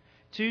down.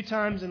 2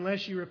 times,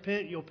 unless you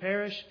repent, you'll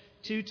perish.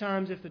 2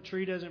 times, if the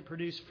tree doesn't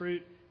produce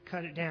fruit,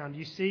 cut it down. Do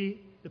you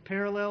see the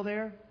parallel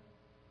there?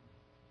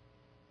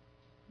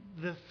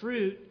 The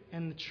fruit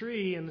and the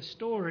tree and the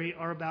story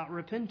are about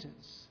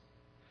repentance.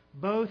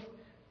 Both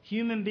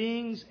human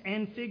beings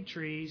and fig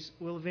trees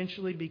will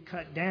eventually be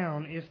cut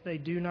down if they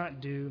do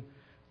not do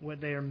what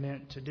they are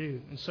meant to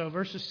do. And so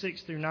verses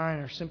 6 through 9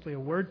 are simply a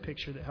word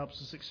picture that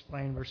helps us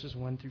explain verses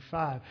 1 through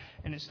 5.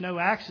 And it's no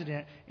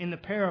accident in the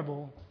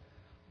parable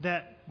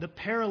that the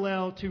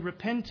parallel to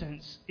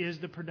repentance is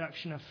the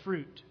production of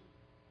fruit.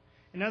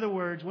 In other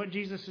words, what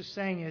Jesus is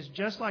saying is,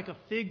 just like a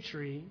fig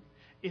tree,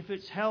 if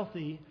it's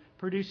healthy,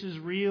 produces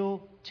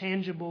real,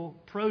 tangible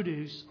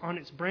produce on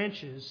its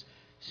branches,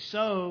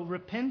 so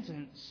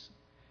repentance,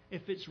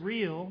 if it's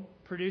real,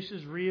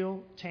 produces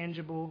real,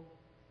 tangible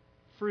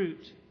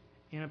fruit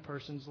in a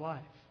person's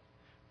life.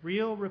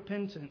 Real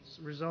repentance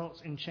results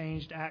in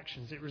changed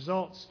actions. It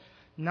results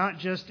not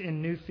just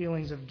in new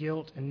feelings of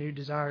guilt and new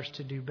desires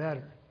to do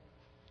better.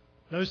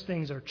 Those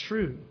things are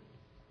true.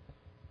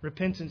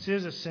 Repentance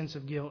is a sense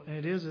of guilt, and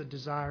it is a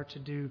desire to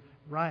do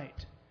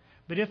right.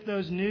 But if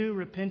those new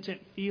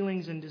repentant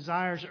feelings and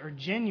desires are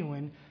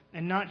genuine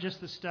and not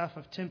just the stuff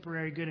of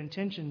temporary good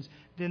intentions,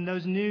 then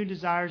those new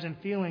desires and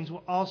feelings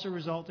will also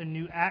result in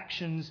new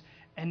actions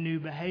and new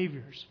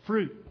behaviors,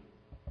 fruit.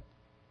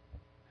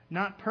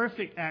 Not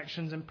perfect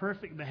actions and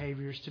perfect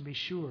behaviors, to be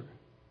sure,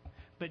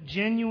 but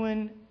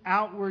genuine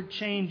outward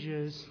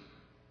changes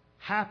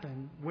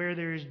happen where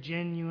there is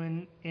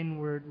genuine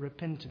inward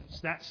repentance.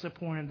 That's the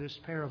point of this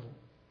parable.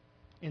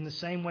 In the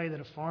same way that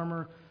a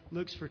farmer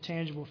looks for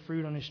tangible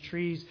fruit on his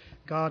trees,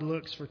 God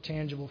looks for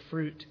tangible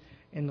fruit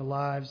in the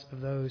lives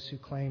of those who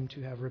claim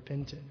to have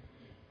repented.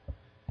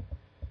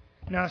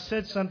 Now, I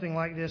said something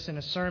like this in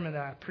a sermon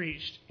that I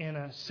preached in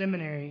a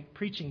seminary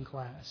preaching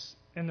class,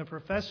 and the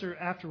professor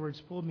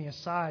afterwards pulled me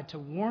aside to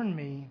warn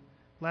me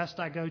lest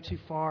I go too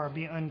far or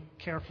be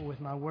uncareful with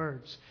my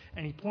words.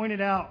 And he pointed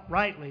out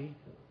rightly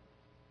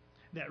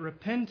that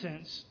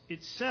repentance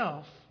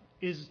itself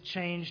is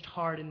changed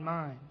heart and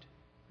mind.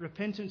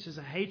 Repentance is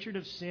a hatred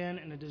of sin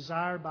and a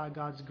desire by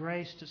God's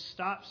grace to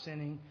stop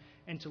sinning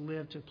and to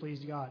live to please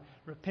God.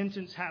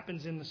 Repentance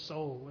happens in the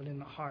soul and in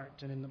the heart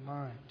and in the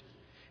mind.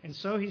 And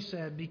so he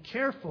said, be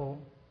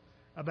careful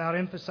about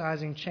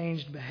emphasizing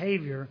changed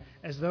behavior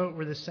as though it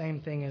were the same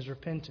thing as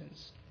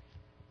repentance.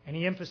 And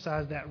he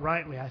emphasized that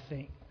rightly, I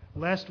think,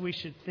 lest we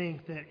should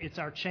think that it's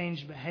our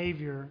changed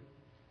behavior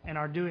and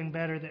our doing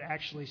better that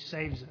actually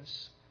saves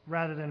us,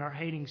 rather than our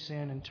hating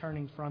sin and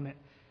turning from it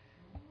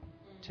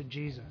to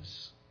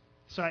Jesus.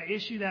 So I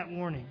issue that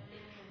warning.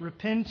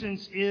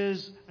 Repentance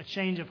is a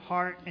change of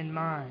heart and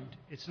mind.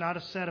 It's not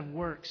a set of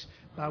works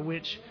by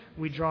which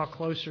we draw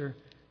closer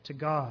to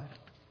God.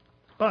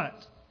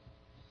 But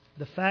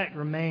the fact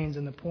remains,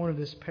 and the point of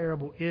this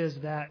parable is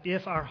that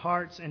if our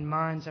hearts and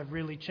minds have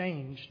really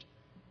changed,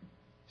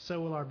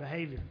 so will our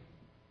behavior.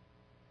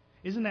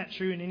 Isn't that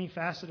true in any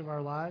facet of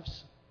our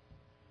lives?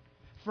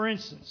 For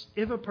instance,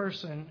 if a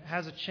person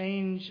has a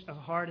change of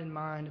heart and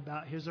mind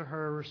about his or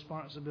her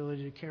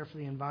responsibility to care for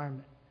the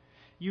environment,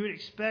 you would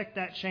expect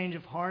that change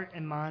of heart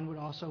and mind would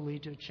also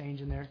lead to a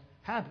change in their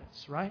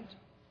habits, right?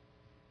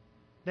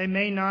 They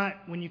may not,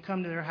 when you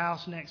come to their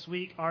house next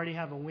week, already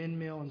have a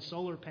windmill and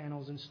solar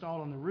panels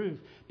installed on the roof,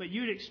 but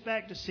you'd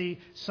expect to see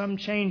some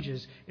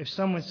changes if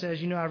someone says,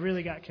 I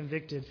really got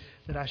convicted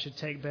that I should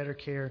take better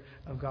care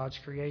of God's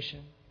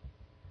creation.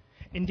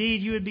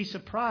 Indeed, you would be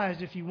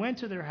surprised if you went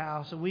to their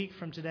house a week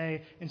from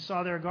today and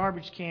saw their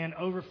garbage can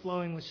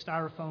overflowing with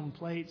styrofoam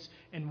plates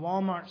and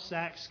Walmart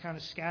sacks kind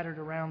of scattered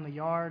around the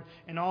yard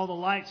and all the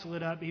lights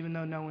lit up even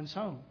though no one's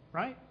home,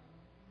 right?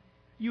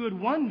 You would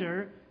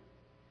wonder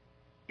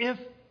if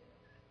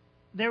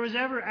there was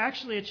ever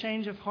actually a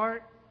change of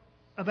heart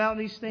about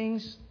these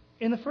things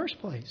in the first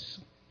place.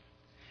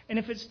 And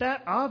if it's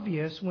that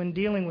obvious when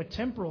dealing with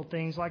temporal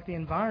things like the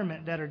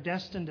environment that are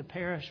destined to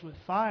perish with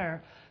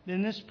fire,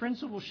 then this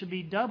principle should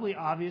be doubly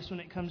obvious when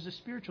it comes to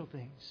spiritual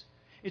things.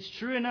 It's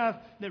true enough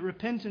that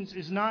repentance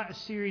is not a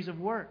series of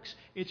works.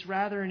 It's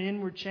rather an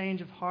inward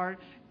change of heart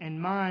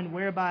and mind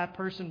whereby a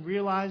person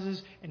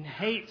realizes and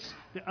hates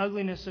the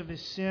ugliness of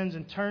his sins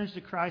and turns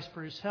to Christ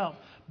for his help.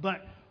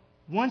 But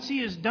once he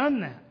has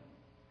done that,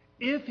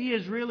 if he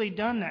has really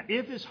done that,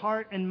 if his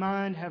heart and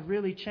mind have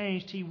really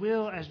changed, he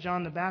will, as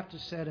John the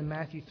Baptist said in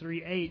Matthew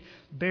 3:8,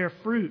 bear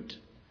fruit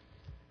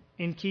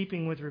in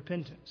keeping with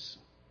repentance.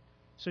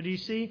 So do you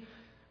see?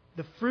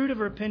 The fruit of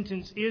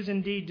repentance is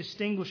indeed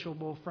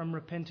distinguishable from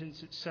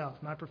repentance itself.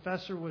 My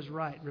professor was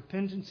right.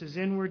 Repentance is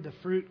inward. The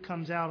fruit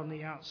comes out on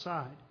the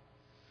outside.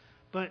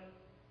 But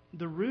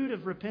the root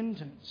of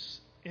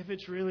repentance, if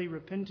it's really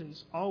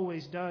repentance,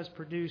 always does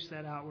produce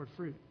that outward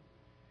fruit.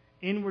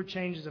 Inward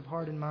changes of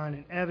heart and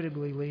mind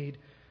inevitably lead,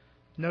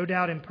 no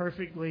doubt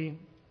imperfectly,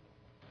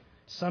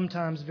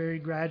 sometimes very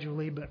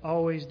gradually, but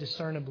always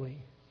discernibly,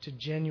 to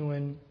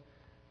genuine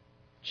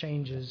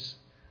changes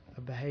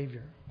of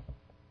behavior.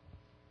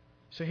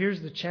 So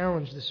here's the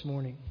challenge this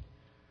morning.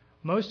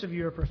 Most of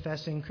you are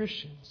professing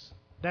Christians.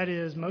 That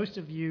is, most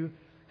of you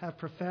have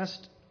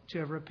professed to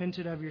have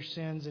repented of your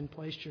sins and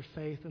placed your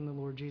faith in the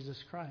Lord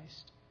Jesus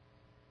Christ.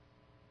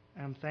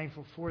 And I'm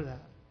thankful for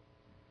that.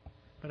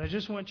 But I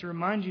just want to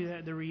remind you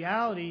that the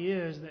reality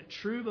is that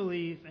true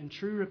belief and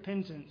true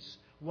repentance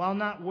while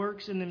not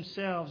works in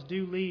themselves,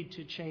 do lead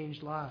to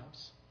changed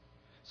lives.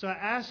 So I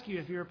ask you,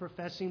 if you're a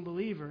professing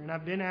believer, and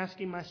I've been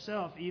asking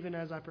myself even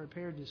as I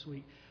prepared this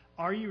week,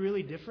 are you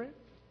really different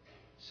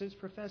since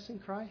professing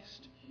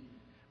Christ?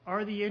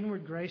 Are the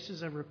inward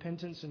graces of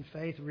repentance and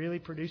faith really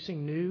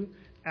producing new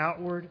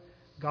outward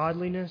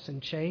godliness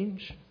and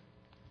change?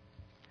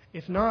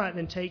 If not,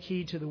 then take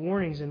heed to the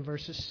warnings in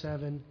verses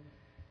 7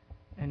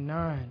 and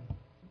 9.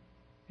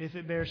 If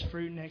it bears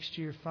fruit next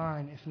year,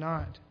 fine. If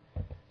not,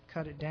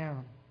 cut it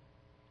down.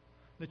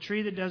 The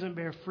tree that doesn't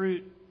bear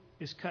fruit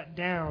is cut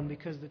down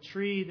because the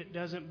tree that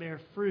doesn't bear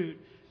fruit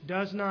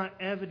does not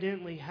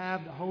evidently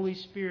have the Holy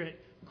Spirit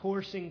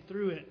coursing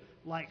through it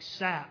like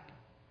sap,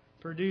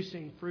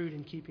 producing fruit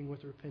in keeping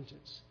with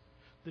repentance.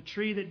 The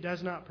tree that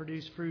does not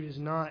produce fruit is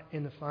not,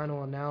 in the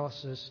final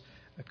analysis,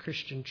 a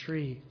Christian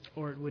tree,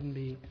 or it wouldn't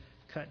be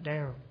cut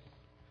down.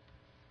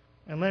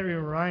 And let me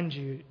remind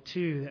you,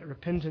 too, that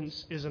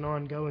repentance is an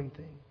ongoing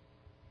thing.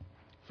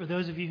 For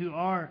those of you who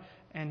are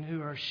and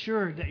who are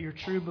assured that you're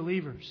true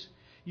believers,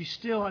 you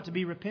still ought to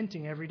be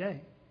repenting every day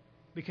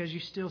because you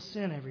still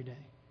sin every day,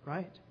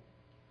 right?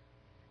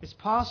 It's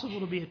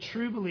possible to be a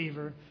true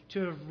believer,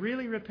 to have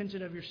really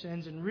repented of your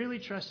sins and really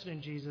trusted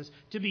in Jesus,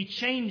 to be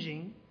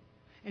changing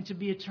and to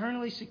be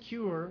eternally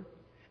secure,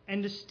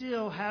 and to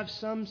still have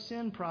some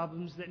sin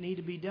problems that need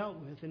to be dealt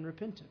with in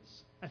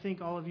repentance. I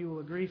think all of you will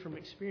agree from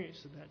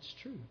experience that that's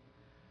true.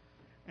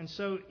 And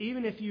so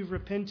even if you've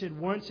repented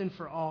once and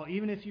for all,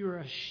 even if you're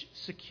a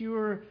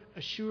secure,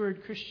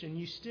 assured Christian,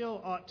 you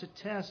still ought to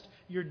test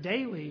your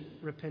daily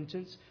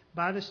repentance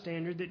by the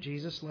standard that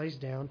Jesus lays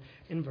down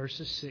in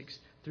verses 6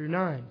 through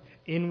 9.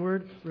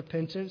 Inward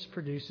repentance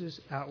produces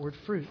outward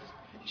fruit.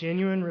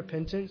 Genuine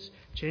repentance,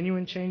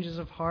 genuine changes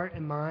of heart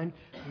and mind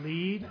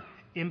lead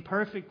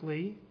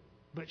imperfectly,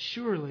 but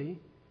surely,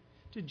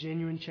 to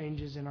genuine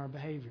changes in our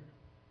behavior.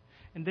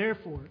 And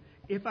therefore,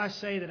 if I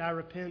say that I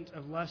repent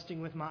of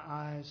lusting with my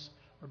eyes,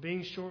 or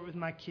being short with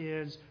my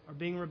kids, or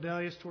being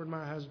rebellious toward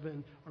my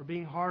husband, or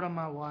being hard on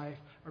my wife,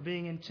 or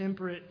being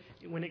intemperate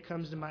when it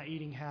comes to my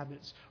eating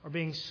habits, or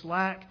being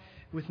slack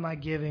with my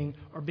giving,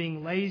 or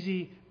being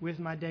lazy with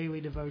my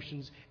daily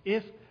devotions,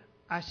 if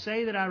I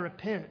say that I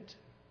repent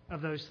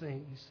of those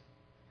things,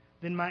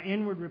 then my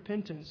inward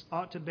repentance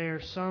ought to bear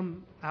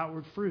some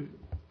outward fruit.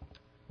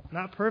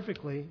 Not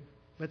perfectly,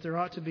 but there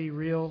ought to be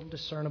real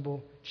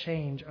discernible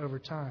change over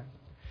time.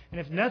 And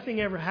if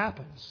nothing ever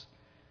happens,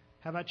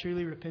 have I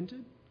truly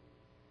repented?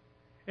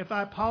 If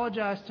I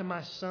apologize to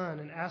my son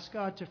and ask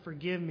God to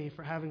forgive me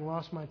for having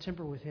lost my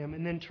temper with him,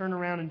 and then turn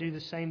around and do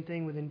the same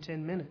thing within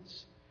 10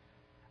 minutes,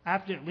 I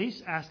have to at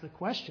least ask the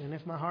question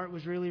if my heart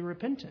was really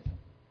repentant,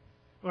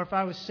 or if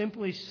I was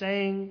simply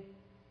saying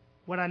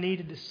what I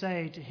needed to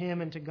say to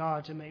him and to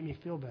God to make me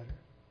feel better.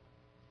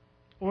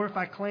 Or if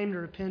I claim to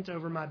repent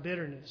over my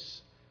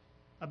bitterness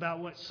about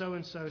what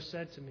so-and-so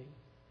said to me,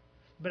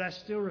 but I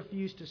still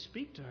refuse to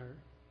speak to her,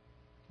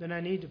 then I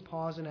need to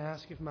pause and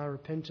ask if my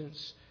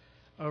repentance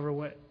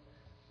over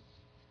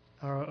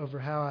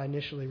how I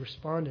initially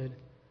responded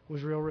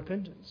was real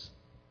repentance.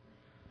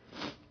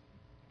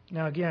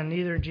 Now again,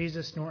 neither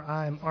Jesus nor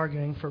I am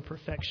arguing for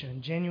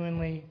perfection.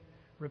 Genuinely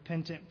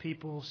repentant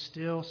people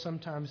still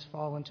sometimes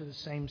fall into the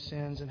same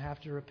sins and have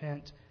to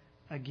repent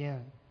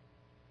again.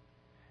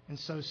 And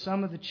so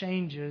some of the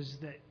changes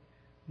that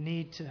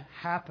need to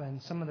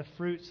happen, some of the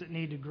fruits that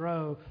need to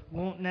grow,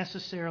 won't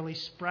necessarily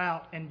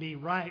sprout and be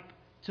ripe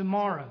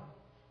tomorrow,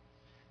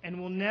 and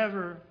will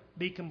never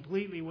be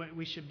completely what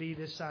we should be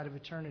this side of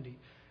eternity.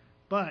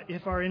 But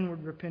if our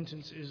inward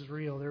repentance is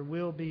real, there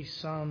will be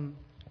some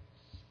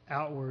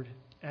outward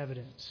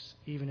evidence,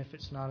 even if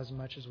it's not as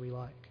much as we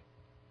like.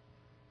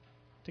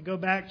 To go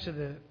back to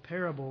the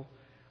parable,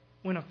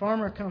 when a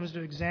farmer comes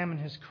to examine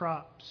his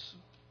crops,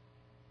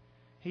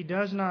 he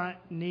does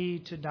not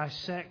need to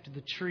dissect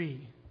the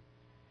tree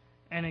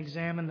and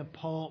examine the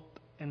pulp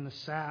and the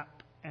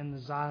sap and the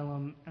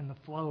xylem and the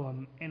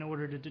phloem in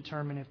order to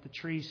determine if the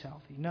tree's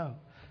healthy. No.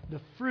 The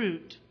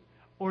fruit,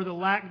 or the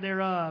lack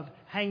thereof,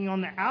 hanging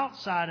on the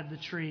outside of the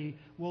tree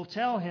will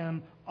tell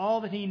him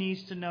all that he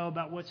needs to know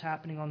about what's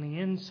happening on the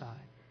inside.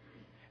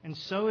 And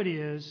so it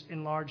is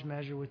in large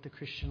measure with the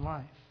Christian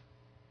life.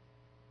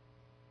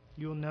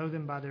 You will know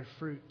them by their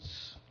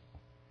fruits.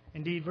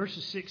 Indeed,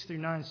 verses 6 through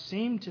 9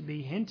 seem to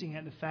be hinting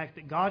at the fact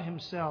that God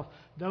himself,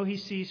 though he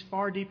sees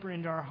far deeper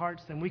into our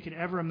hearts than we could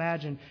ever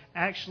imagine,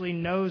 actually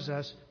knows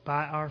us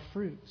by our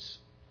fruits.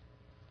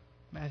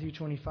 Matthew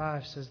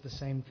 25 says the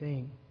same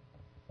thing.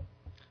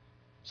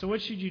 So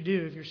what should you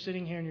do if you're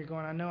sitting here and you're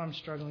going, I know I'm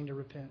struggling to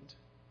repent?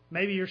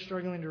 Maybe you're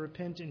struggling to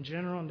repent in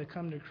general and to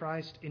come to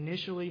Christ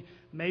initially.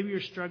 Maybe you're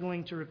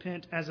struggling to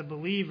repent as a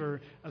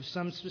believer of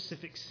some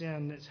specific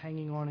sin that's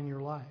hanging on in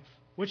your life.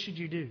 What should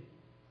you do?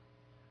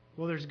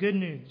 Well, there's good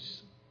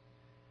news.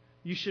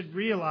 You should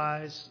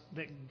realize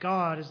that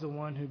God is the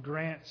one who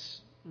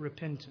grants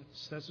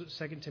repentance. That's what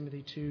 2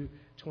 Timothy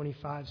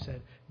 2:25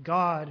 said.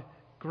 God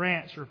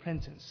grants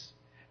repentance.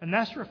 And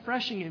that's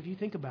refreshing if you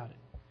think about it.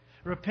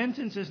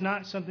 Repentance is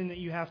not something that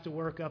you have to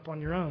work up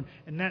on your own.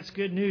 And that's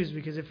good news,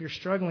 because if you're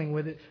struggling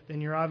with it,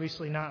 then you're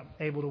obviously not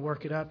able to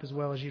work it up as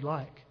well as you'd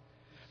like.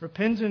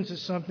 Repentance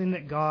is something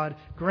that God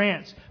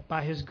grants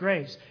by His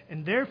grace.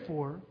 And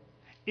therefore,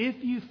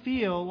 if you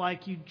feel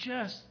like you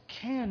just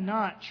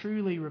cannot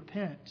truly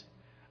repent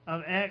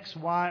of X,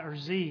 Y, or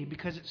Z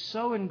because it's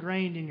so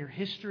ingrained in your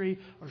history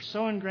or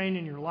so ingrained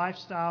in your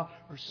lifestyle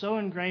or so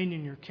ingrained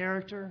in your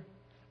character,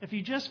 if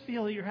you just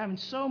feel that you're having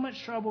so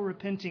much trouble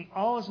repenting,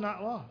 all is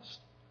not lost.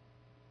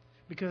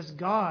 Because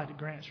God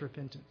grants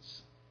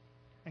repentance.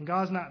 And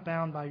God's not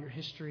bound by your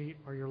history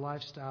or your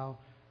lifestyle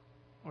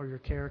or your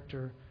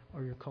character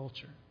or your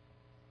culture.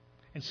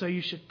 And so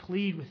you should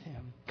plead with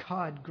Him.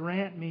 God,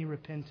 grant me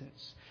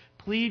repentance.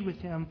 Plead with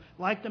Him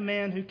like the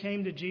man who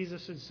came to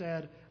Jesus and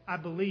said, I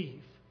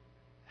believe.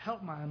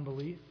 Help my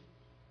unbelief.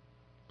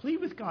 Plead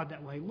with God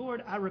that way.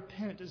 Lord, I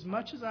repent. As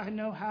much as I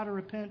know how to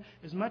repent,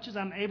 as much as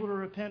I'm able to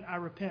repent, I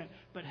repent.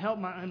 But help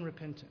my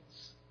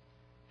unrepentance.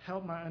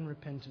 Help my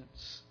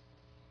unrepentance.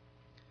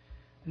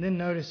 And then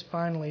notice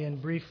finally and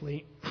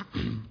briefly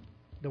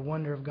the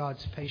wonder of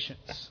God's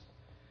patience.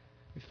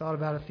 We've thought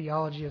about a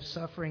theology of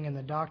suffering and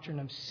the doctrine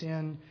of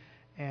sin,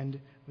 and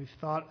we've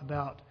thought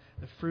about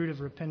the fruit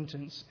of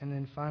repentance, and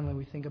then finally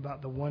we think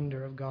about the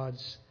wonder of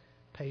God's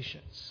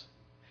patience.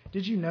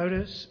 Did you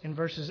notice in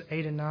verses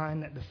 8 and 9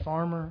 that the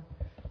farmer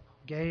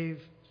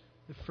gave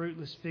the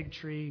fruitless fig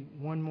tree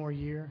one more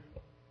year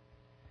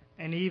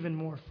and even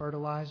more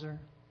fertilizer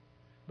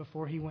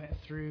before he went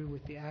through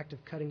with the act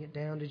of cutting it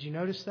down? Did you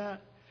notice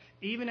that?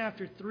 Even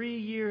after 3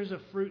 years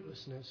of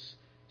fruitlessness,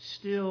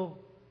 still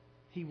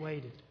he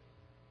waited.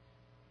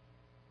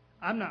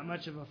 I'm not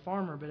much of a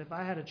farmer, but if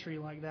I had a tree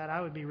like that, I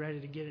would be ready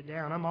to get it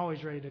down. I'm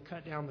always ready to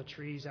cut down the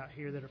trees out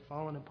here that are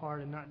falling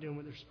apart and not doing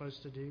what they're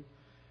supposed to do.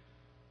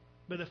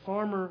 But the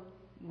farmer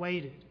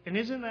waited. And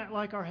isn't that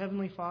like our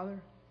Heavenly Father?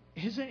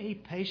 Isn't He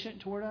patient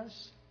toward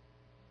us?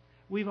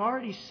 We've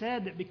already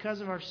said that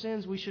because of our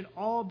sins, we should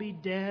all be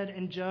dead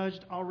and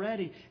judged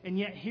already. And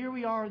yet here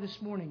we are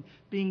this morning,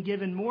 being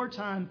given more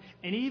time,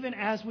 and even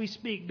as we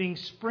speak, being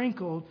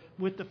sprinkled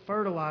with the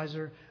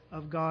fertilizer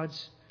of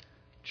God's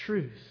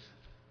truth.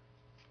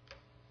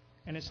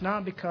 And it's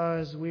not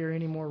because we are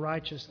any more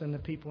righteous than the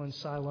people in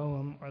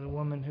Siloam or the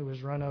woman who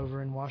was run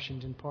over in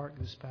Washington Park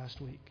this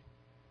past week.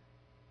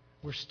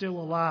 We're still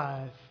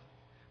alive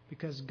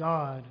because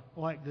God,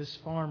 like this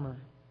farmer,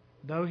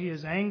 though He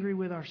is angry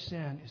with our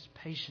sin, is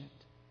patient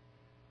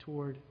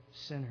toward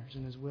sinners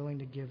and is willing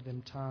to give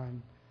them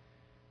time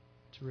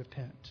to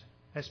repent.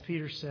 As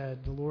Peter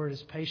said, the Lord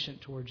is patient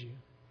towards you,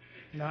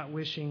 not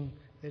wishing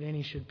that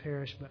any should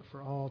perish, but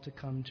for all to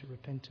come to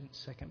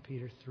repentance. 2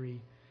 Peter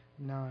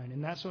 3:9.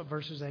 And that's what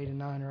verses 8 and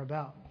 9 are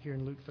about here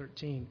in Luke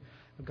 13.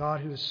 A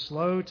God who is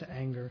slow to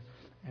anger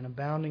and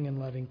abounding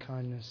in loving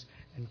kindness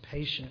and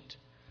patient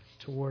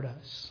toward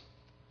us.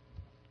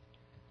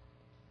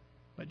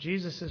 But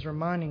Jesus is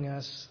reminding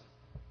us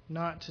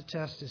not to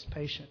test His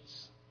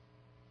patience.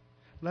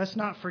 Let's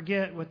not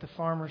forget what the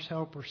farmer's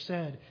helper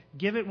said.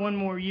 Give it one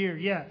more year,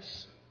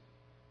 yes.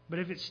 But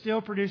if it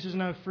still produces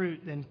no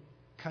fruit, then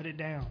cut it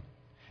down.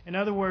 In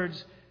other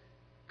words,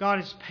 God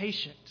is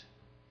patient.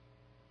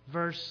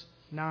 Verse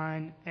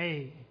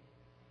 9a.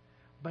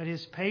 But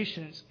His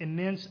patience,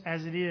 immense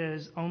as it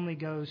is, only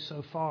goes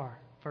so far.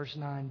 Verse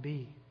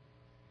 9b.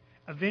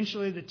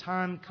 Eventually the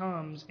time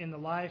comes in the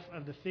life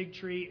of the fig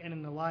tree and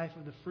in the life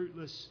of the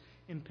fruitless,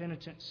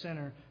 impenitent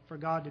sinner for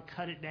God to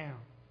cut it down.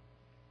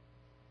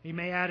 He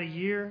may add a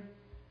year.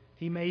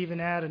 He may even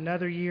add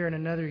another year and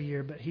another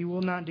year, but He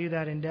will not do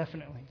that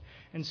indefinitely.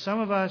 And some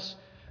of us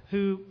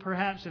who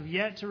perhaps have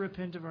yet to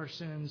repent of our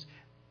sins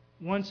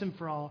once and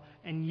for all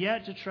and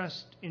yet to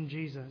trust in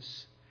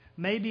Jesus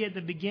may be at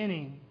the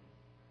beginning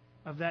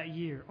of that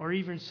year or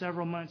even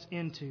several months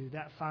into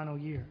that final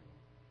year.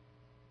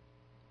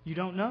 You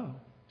don't know.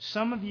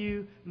 Some of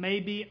you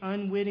may be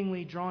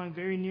unwittingly drawing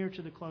very near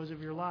to the close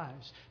of your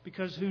lives,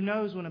 because who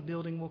knows when a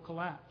building will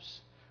collapse,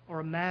 or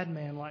a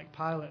madman like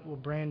Pilate will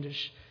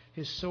brandish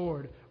his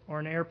sword, or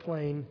an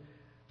airplane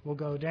will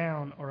go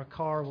down, or a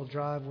car will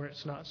drive where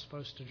it's not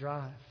supposed to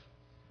drive.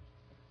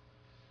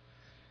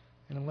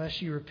 And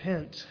unless you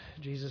repent,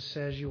 Jesus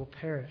says, you will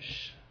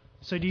perish.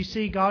 So do you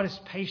see, God is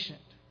patient.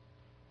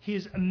 He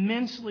is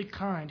immensely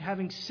kind,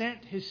 having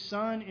sent His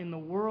Son in the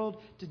world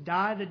to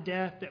die the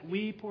death that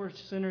we poor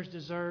sinners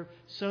deserve,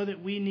 so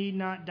that we need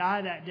not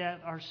die that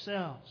death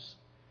ourselves.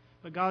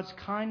 But God's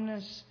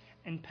kindness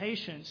and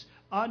patience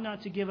ought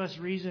not to give us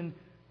reason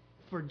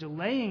for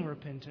delaying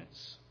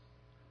repentance.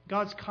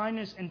 God's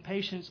kindness and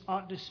patience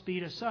ought to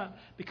speed us up,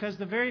 because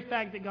the very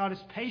fact that God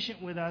is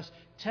patient with us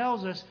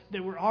tells us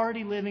that we're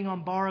already living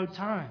on borrowed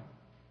time.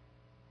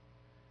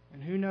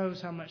 And who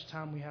knows how much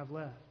time we have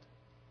left.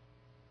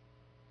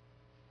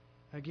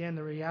 Again,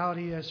 the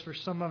reality is for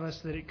some of us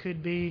that it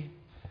could be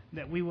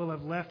that we will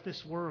have left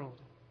this world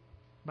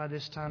by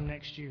this time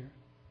next year.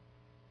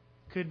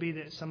 It could be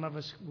that some of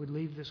us would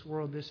leave this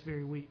world this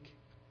very week.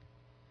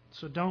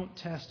 So don't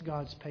test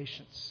God's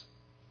patience.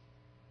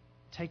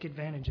 Take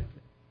advantage of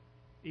it,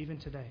 even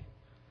today.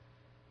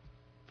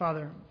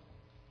 Father,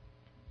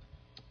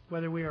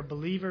 whether we are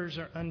believers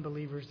or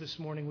unbelievers this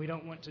morning, we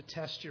don't want to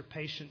test your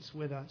patience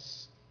with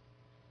us.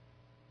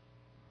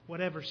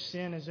 Whatever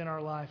sin is in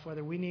our life,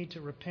 whether we need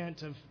to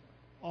repent of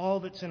all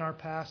that's in our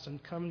past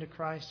and come to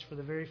Christ for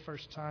the very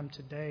first time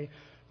today,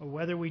 or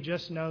whether we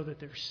just know that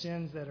there's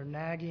sins that are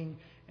nagging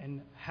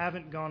and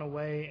haven't gone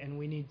away and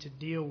we need to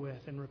deal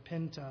with and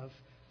repent of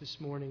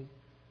this morning,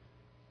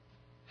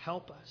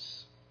 help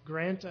us.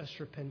 Grant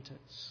us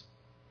repentance.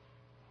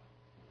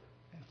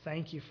 And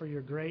thank you for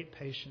your great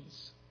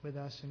patience with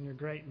us and your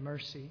great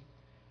mercy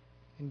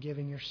in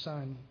giving your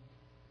Son.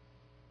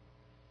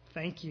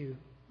 Thank you,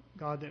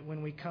 God, that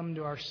when we come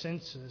to our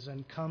senses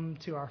and come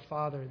to our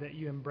Father, that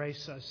you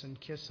embrace us and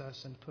kiss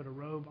us and put a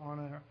robe on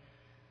our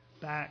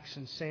backs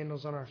and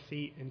sandals on our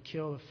feet and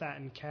kill the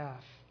fattened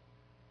calf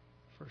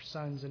for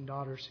sons and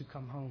daughters who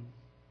come home.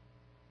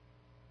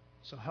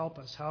 So help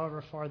us,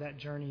 however far that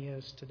journey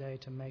is today,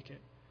 to make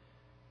it.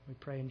 We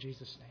pray in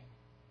Jesus'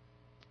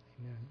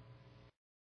 name. Amen.